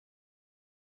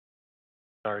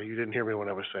 Sorry, you didn't hear me when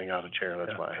I was saying out of chair.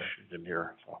 That's why you didn't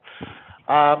hear. So.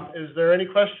 Is there any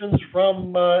questions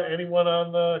from anyone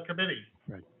on the committee?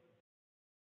 Right.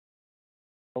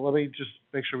 Well, let me just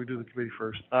make sure we do the committee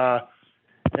first.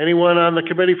 Anyone on the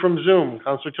committee from Zoom?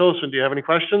 Councilor Tillotson, do you have any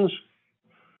questions?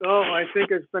 No, I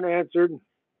think it's been answered.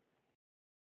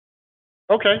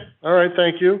 Okay. All right.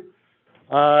 Thank you.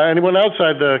 Anyone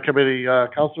outside the committee?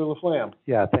 Councilor Laflamme?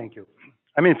 Yeah, thank you.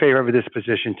 I'm in favor of this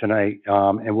position tonight,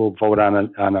 and we'll vote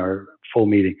on our full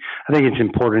meeting. I think it's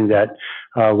important that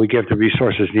we give the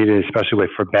resources needed, especially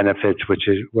for benefits, which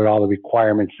is with all the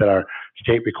requirements that are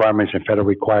state requirements and federal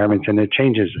requirements, and it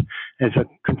changes. It's a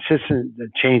consistent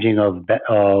changing of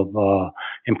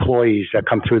employees that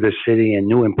come through the city and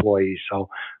new employees. So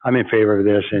I'm in favor of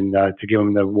this, and to give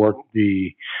them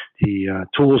the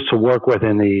tools to work with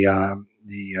and the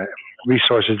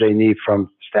resources they need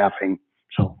from staffing.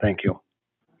 So thank you.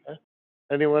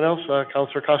 Anyone else?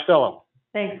 Councilor Costello?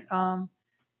 Thanks. I'm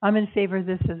in favor of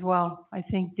this as well. I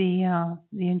think the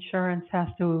insurance has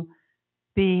to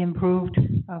be improved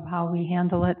of how we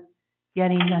handle it.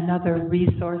 Getting another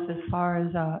resource as far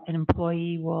as an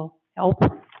employee will help,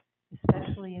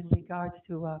 especially in regards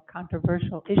to a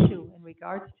controversial issue in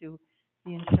regards to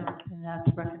the insurance, and that's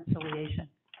reconciliation.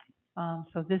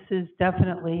 So this is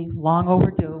definitely long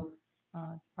overdue.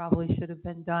 Probably should have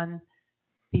been done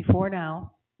before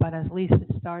now, but at least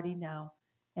it's starting now,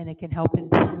 and it can help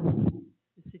improve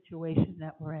the situation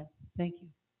that we're in. Thank you.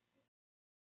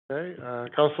 Okay,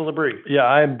 Councilor Labrie? Yeah,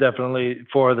 I'm definitely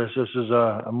for this. This is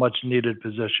a much needed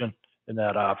position in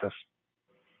that office.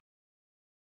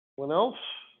 Anyone else?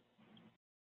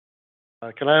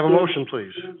 Can I have a motion,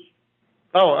 please?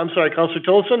 Oh, I'm sorry, Councilor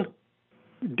Tillotson?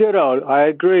 Ditto. I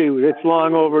agree. It's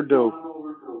long overdue.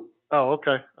 Oh,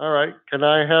 okay. All right. Can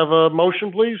I have a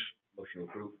motion, please? Motion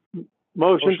approved.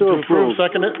 Motion to approve.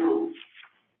 Seconded.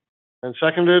 And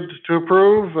seconded to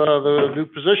approve the new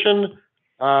position.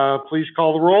 Please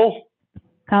call the roll.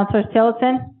 Counselor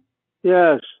Tillotson?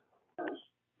 Yes.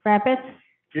 Crumpets?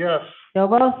 Yes.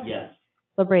 Dobos? Yes.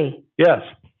 Labrie? Yes.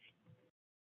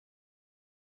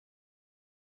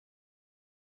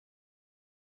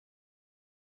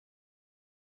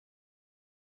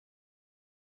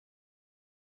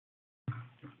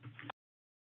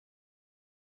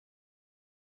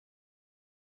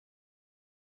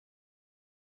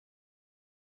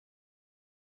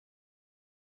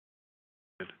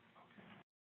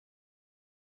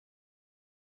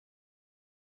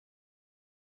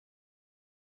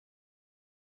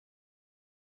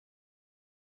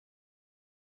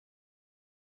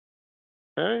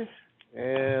 Okay,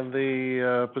 and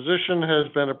the position has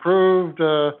been approved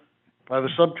by the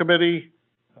subcommittee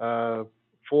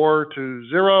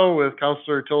 4-0 with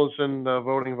Councilor Tillotson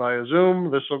voting via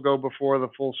Zoom. This will go before the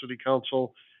full city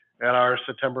council at our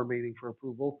September meeting for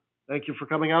approval. Thank you for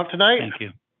coming out tonight. Thank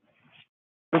you.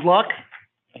 Good luck.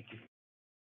 Thank you.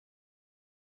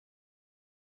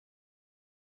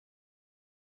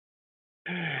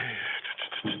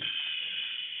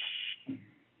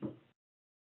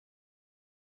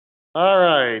 All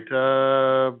right,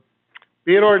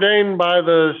 Be it ordained by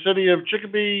the City of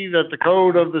Chicopee that the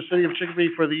Code of the City of Chicopee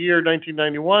for the year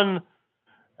 1991,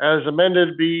 as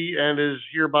amended, be and is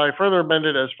hereby further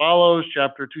amended as follows.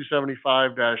 Chapter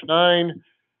 275-9,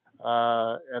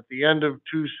 at the end of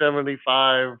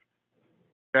 275-9,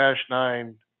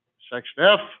 Section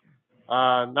F,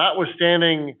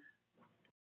 notwithstanding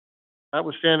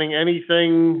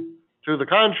anything to the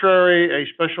contrary, a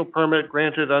special permit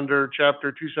granted under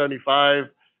Chapter 275,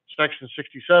 Section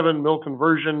 67, Mill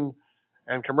Conversion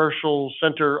and Commercial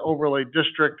Center Overlay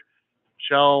District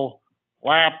shall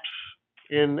lapse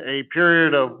in a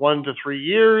period of 1 to 3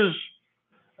 years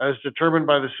as determined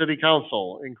by the City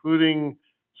Council, including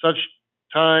such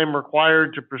time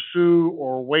required to pursue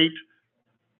or wait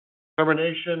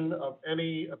termination of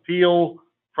any appeal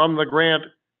from the grant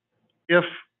if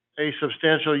a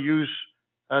substantial use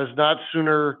has not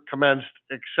sooner commenced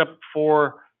except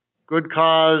for good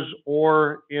cause,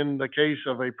 or in the case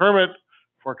of a permit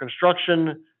for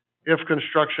construction, if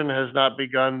construction has not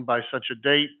begun by such a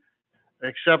date,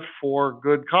 except for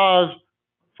good cause.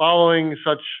 Following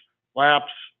such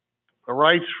lapse, the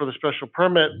rights for the special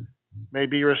permit may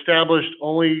be established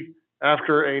only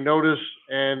after a notice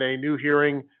and a new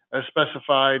hearing as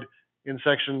specified in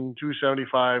Section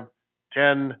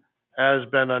 275-10 has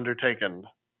been undertaken.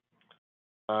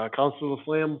 Councilor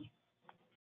Laflamme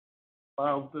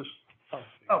filed this.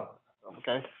 Oh,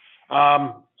 okay.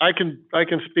 I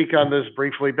can speak on this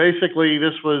briefly. Basically,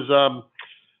 this was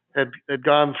had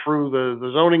gone through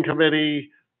the zoning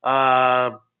committee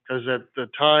because at the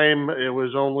time it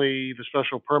was only the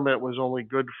special permit was only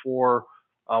good for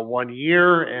 1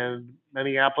 year, and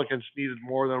many applicants needed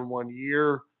more than 1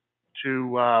 year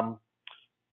to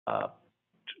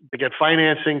get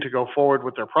financing to go forward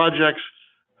with their projects.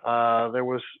 There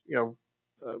was,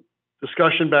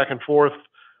 discussion back and forth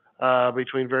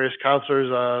between various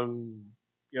councilors on,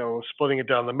 splitting it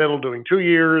down the middle, doing 2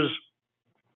 years.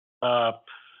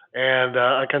 And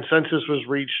a consensus was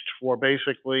reached for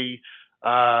basically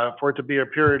for it to be a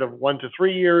period of 1 to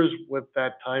 3 years, with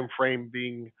that time frame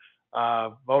being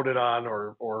voted on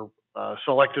or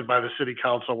selected by the City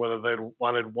Council, whether they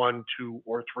wanted 1, 2,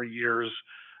 or 3 years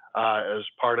as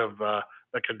part of the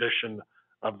condition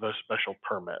of the special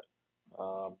permit.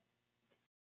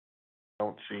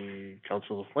 Don't see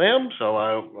Councilor Laflamme,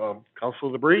 so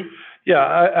Councilor Debris. Yeah,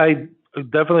 I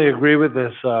definitely agree with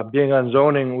this. Being on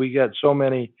zoning, we get so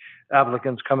many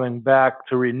applicants coming back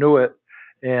to renew it.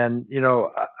 And,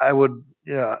 I would,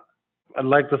 I'd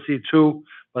like to see 2,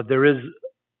 but there is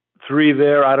 3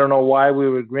 there. I don't know why we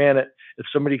would grant it. If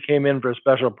somebody came in for a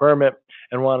special permit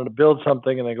and wanted to build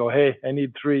something and they go, hey, I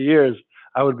need 3 years,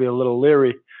 I would be a little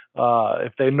leery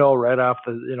if they know right off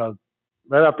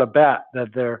the bat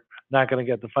that they're not going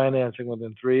to get the financing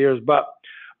within 3 years. But,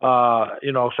 so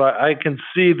I can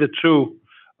see the 2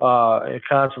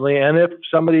 constantly. And if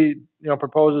somebody,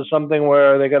 proposes something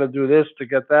where they got to do this to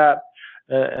get that,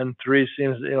 and 3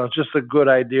 seems, it's just a good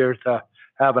idea to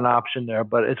have an option there.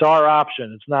 But it's our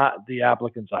option. It's not the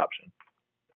applicant's option.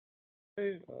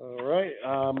 Okay, all right.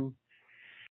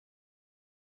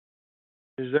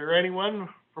 Is there anyone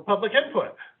for public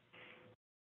input?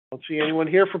 Don't see anyone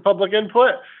here for public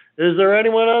input. Is there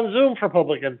anyone on Zoom for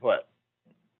public input?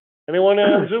 Anyone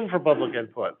on Zoom for public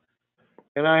input?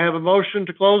 Can I have a motion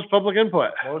to close public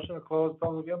input? Motion to close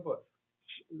public input.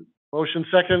 Motion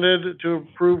seconded to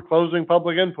approve closing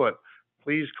public input.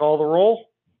 Please call the roll.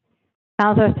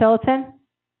 Councilor Tillotson?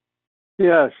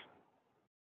 Yes.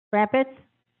 Crumpets?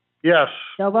 Yes.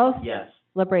 Phobos? Yes.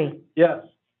 Labrie? Yes.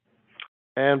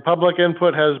 And public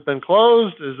input has been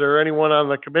closed. Is there anyone on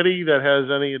the committee that has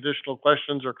any additional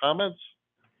questions or comments?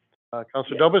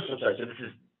 Councilor Dobis? I'm sorry, so this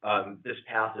is, this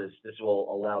passes, this will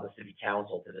allow the City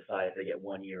Council to decide if they get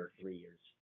 1 year or 3 years.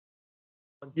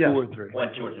 2 or 3.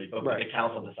 1, 2, or 3, but Right. the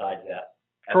council decides that.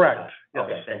 at the Correct. time. Yes.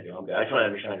 Okay, thank you. Okay, I just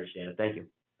want to understand it. Thank you.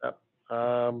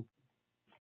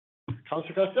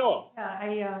 Councilor Costello?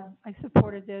 Yeah, I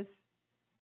supported this.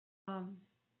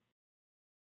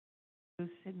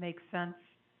 It makes sense.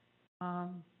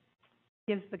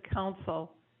 Gives the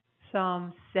council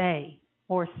some say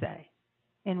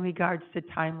in regards to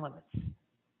time limits.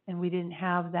 And we didn't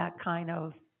have that kind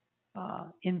of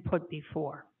input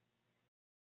before.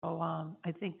 So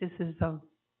I think this is a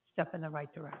step in the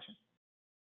right direction.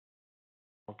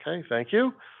 Okay, thank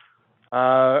you.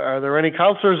 Are there any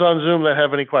councilors on Zoom that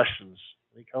have any questions?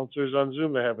 Any councilors on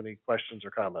Zoom that have any questions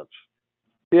or comments?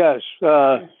 Yes,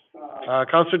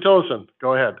 Councilor Tillotson,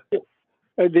 go ahead.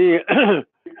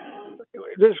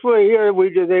 This way here,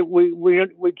 we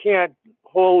can't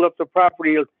hold up the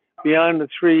property beyond the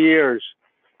 3 years.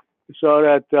 So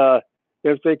that,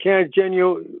 if they can't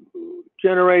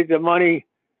generate the money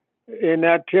in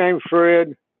that time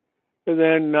period,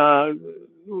 then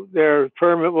their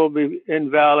permit will be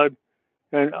invalid,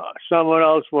 and someone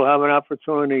else will have an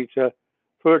opportunity to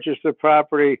purchase the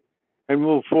property and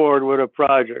move forward with a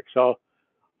project. So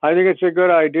I think it's a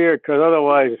good idea, because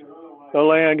otherwise the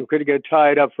land could get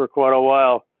tied up for quite a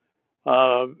while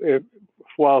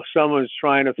while someone's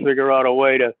trying to figure out a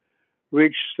way to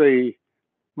reach the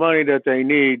money that they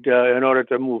need in order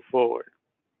to move forward.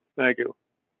 Thank you.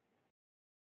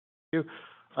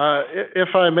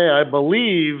 If I may, I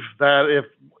believe that if,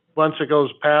 once it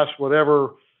goes past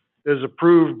whatever is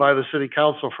approved by the city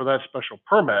council for that special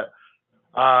permit,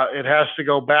 it has to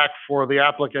go back for the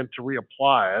applicant to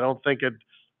reapply. I don't think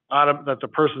that the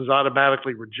person's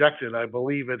automatically rejected. I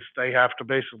believe they have to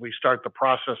basically start the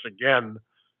process again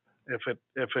if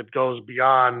it goes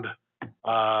beyond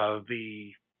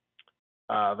the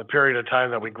period of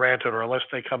time that we granted, or unless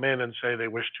they come in and say they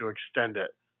wish to extend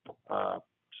it.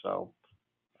 So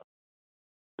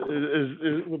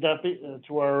would that be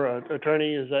to our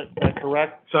attorney? Is that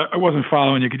correct? So I wasn't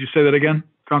following you. Could you say that again,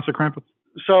 Councilor Krampus?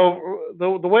 So the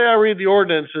way I read the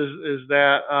ordinance is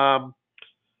that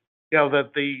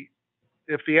that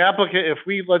if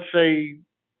we, let's say,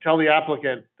 tell the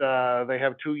applicant they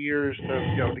have 2 years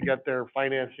to get their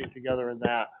financing together, and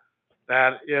that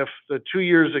if the 2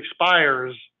 years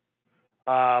expires,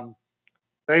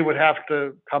 they would have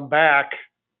to come back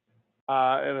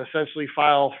and essentially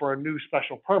file for a new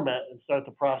special permit and start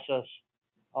the process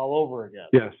all over again.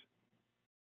 Yes.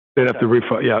 They'd have to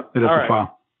refile, yeah, they'd have to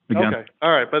file again. Okay,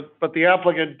 all right, but the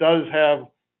applicant does have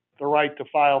the right to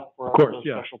file for a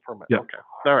special permit. Yeah. Okay,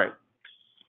 all right.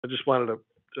 I just wanted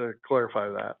to clarify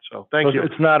that, so thank you.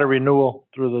 It's not a renewal,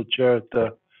 through the chair,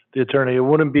 the attorney. It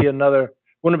wouldn't be a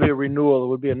renewal, it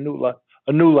would be a new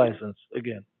license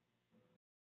again.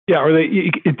 Yeah, or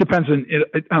it depends on,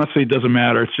 it honestly, it doesn't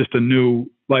matter. It's just a new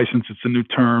license. It's the new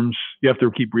terms. You have to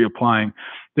keep reapplying.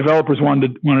 Developers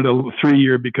wanted a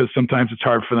 3-year because sometimes it's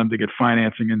hard for them to get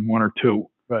financing in 1 or 2.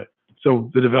 Right. So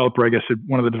the developer, I guess,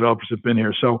 one of the developers have been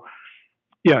here. So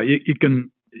yeah, you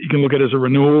can look at it as a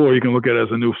renewal, or you can look at it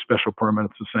as a new special permit.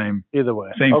 It's the same. Either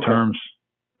way. Same Okay. terms.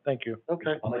 Thank you.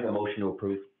 Okay. I'll make a motion to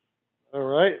approve. All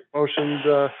right, motion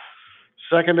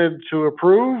seconded to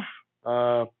approve.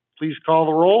 Please call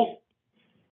the roll.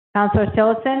 Counselor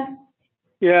Tillotson?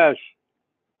 Yes.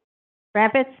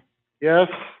 Crumpets? Yes.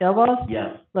 Philbos?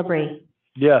 Yes. Labrie?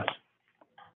 Yes.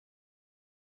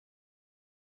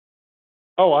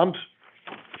 Oh, I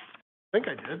think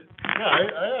I did. Yeah,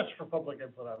 I asked for public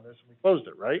input on this, and we closed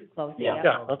it, right? Close it, Yeah.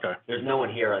 Yeah, okay. There's no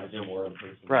one here on Zoom or in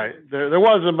person. Right, there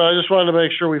wasn't, but I just wanted to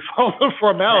make sure we followed the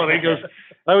formality, because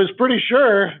I was pretty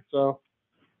sure, so.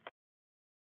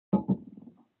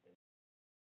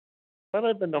 But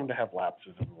I've been known to have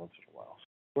lapses every once in a while.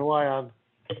 Rely on.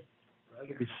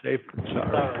 Rather be safe than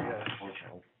sorry.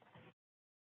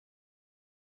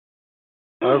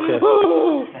 Okay.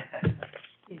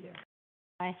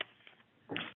 Bye.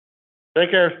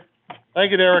 Take care.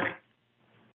 Thank you, Derek.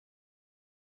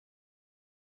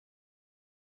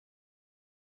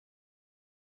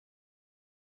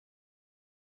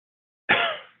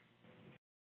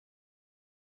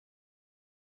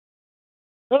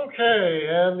 Okay,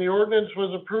 and the ordinance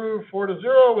was approved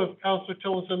 4-0 with Councilor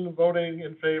Tillotson voting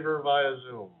in favor via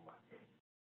Zoom.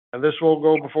 And this will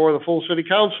go before the full city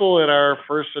council at our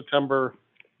first September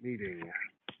meeting.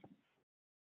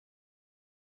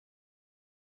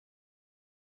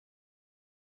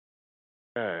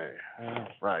 Okay, all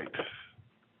right.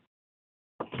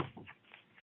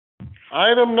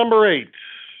 Item number 8.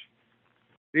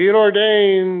 Be it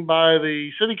ordained by the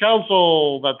City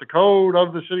Council that the Code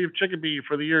of the City of Chicopee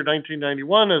for the year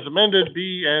 1991 as amended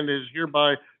be and is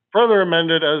hereby further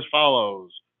amended as follows.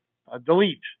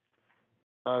 Delete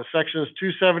sections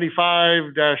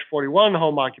 275-41,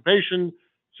 home occupation,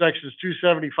 sections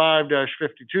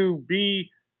 275-52B,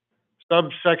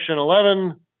 subsection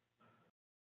 11.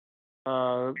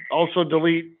 Also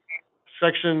delete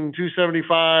section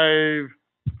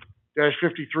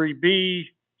 275-53B,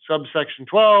 subsection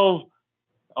 12.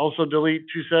 Also delete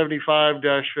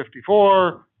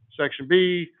 275-54, section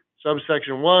B,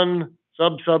 subsection 1,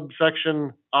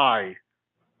 subsection I,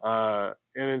 and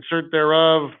insert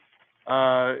thereof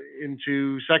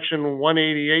into section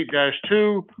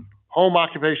 188-2, home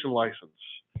occupation license.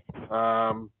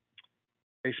 A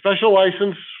special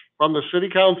license from the City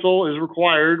Council is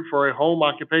required for a home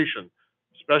occupation.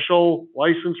 Special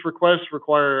license requests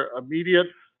require immediate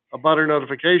abutter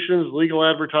notifications, legal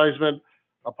advertisement,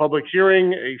 a public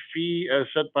hearing, a fee as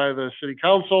set by the City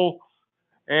Council,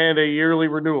 and a yearly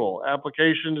renewal.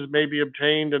 Applications may be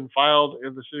obtained and filed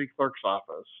in the City Clerk's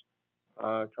office.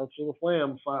 Councilor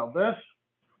Laflamme filed this.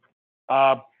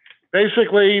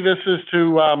 Basically, this is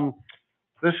to,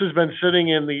 this has been sitting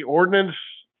in the ordinance,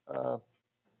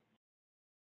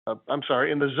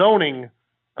 in the zoning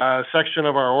section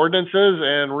of our ordinances,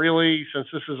 and really, since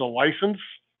this is a license,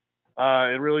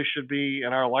 it really should be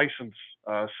in our license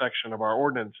section of our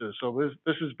ordinances. So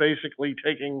this is basically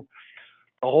taking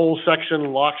the whole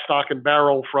section, lock, stock, and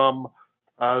barrel from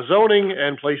zoning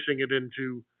and placing it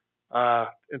into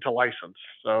license.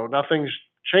 So nothing's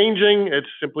changing. It's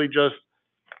simply just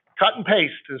cut and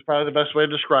paste is probably the best way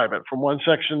to describe it, from one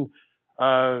section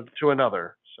to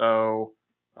another. So,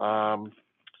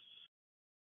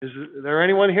 is there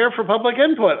anyone here for public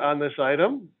input on this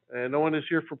item? And no one is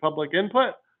here for public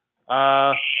input.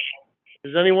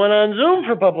 Is anyone on Zoom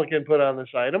for public input on this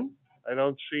item? I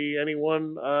don't see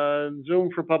anyone on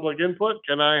Zoom for public input.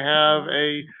 Can I have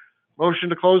a motion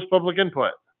to close public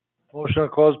input? Motion to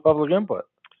close public input.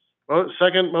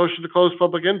 Second motion to close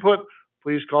public input.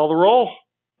 Please call the roll.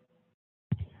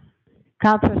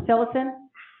 Counselor Stillson?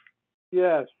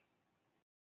 Yes.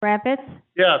 Crumpets?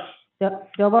 Yes.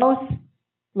 Dobos?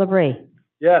 Labrie?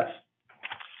 Yes.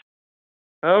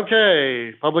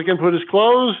 Okay, public input is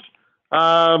closed.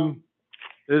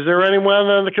 Is there anyone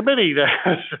on the committee that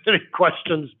has any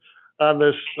questions on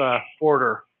this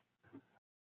order?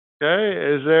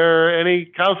 Okay, is there any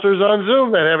counselors on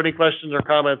Zoom that have any questions or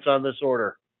comments on this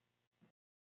order?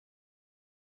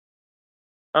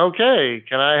 Okay,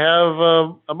 can I have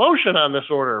a motion on this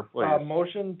order, please?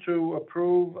 Motion to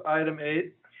approve item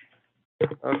 8.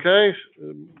 Okay,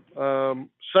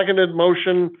 seconded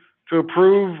motion to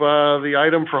approve the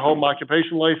item for home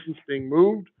occupation license being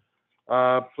moved.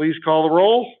 Please call the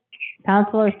roll.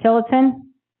 Counselor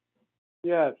Tillotson?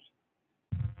 Yes.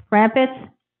 Crumpets?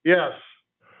 Yes.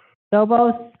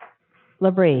 Dobos?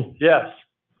 Labrie? Yes.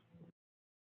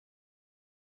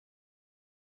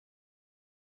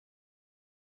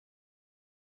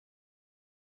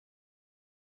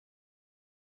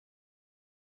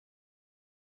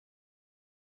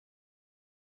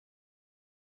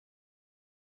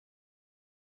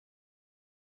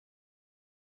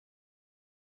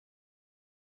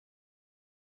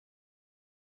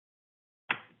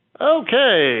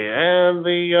 Okay, and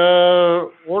the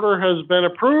order has been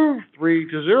approved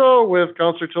 3-0 with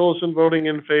Councilor Tillotson voting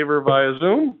in favor via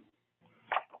Zoom.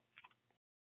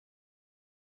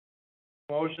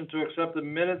 Motion to accept the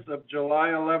minutes of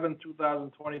July 11,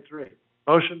 2023.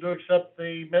 Motion to accept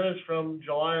the minutes from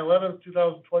July 11th,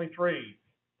 2023.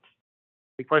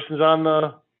 Any questions on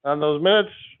those minutes?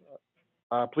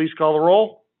 Please call the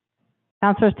roll.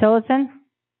 Counselor Tillotson?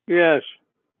 Yes.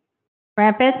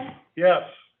 Crumpets? Yes.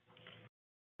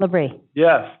 Labrie?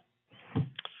 Yes.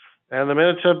 And the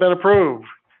minutes have been approved.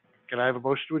 Can I have a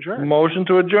motion to adjourn? Motion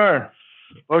to adjourn.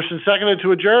 Motion seconded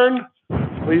to adjourn.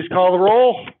 Please call the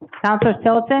roll. Counselor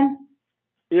Tillotson?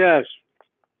 Yes.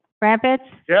 Crumpets?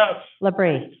 Yes.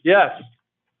 Labrie? Yes.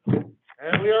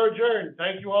 And we are adjourned.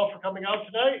 Thank you all for coming out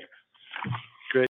tonight.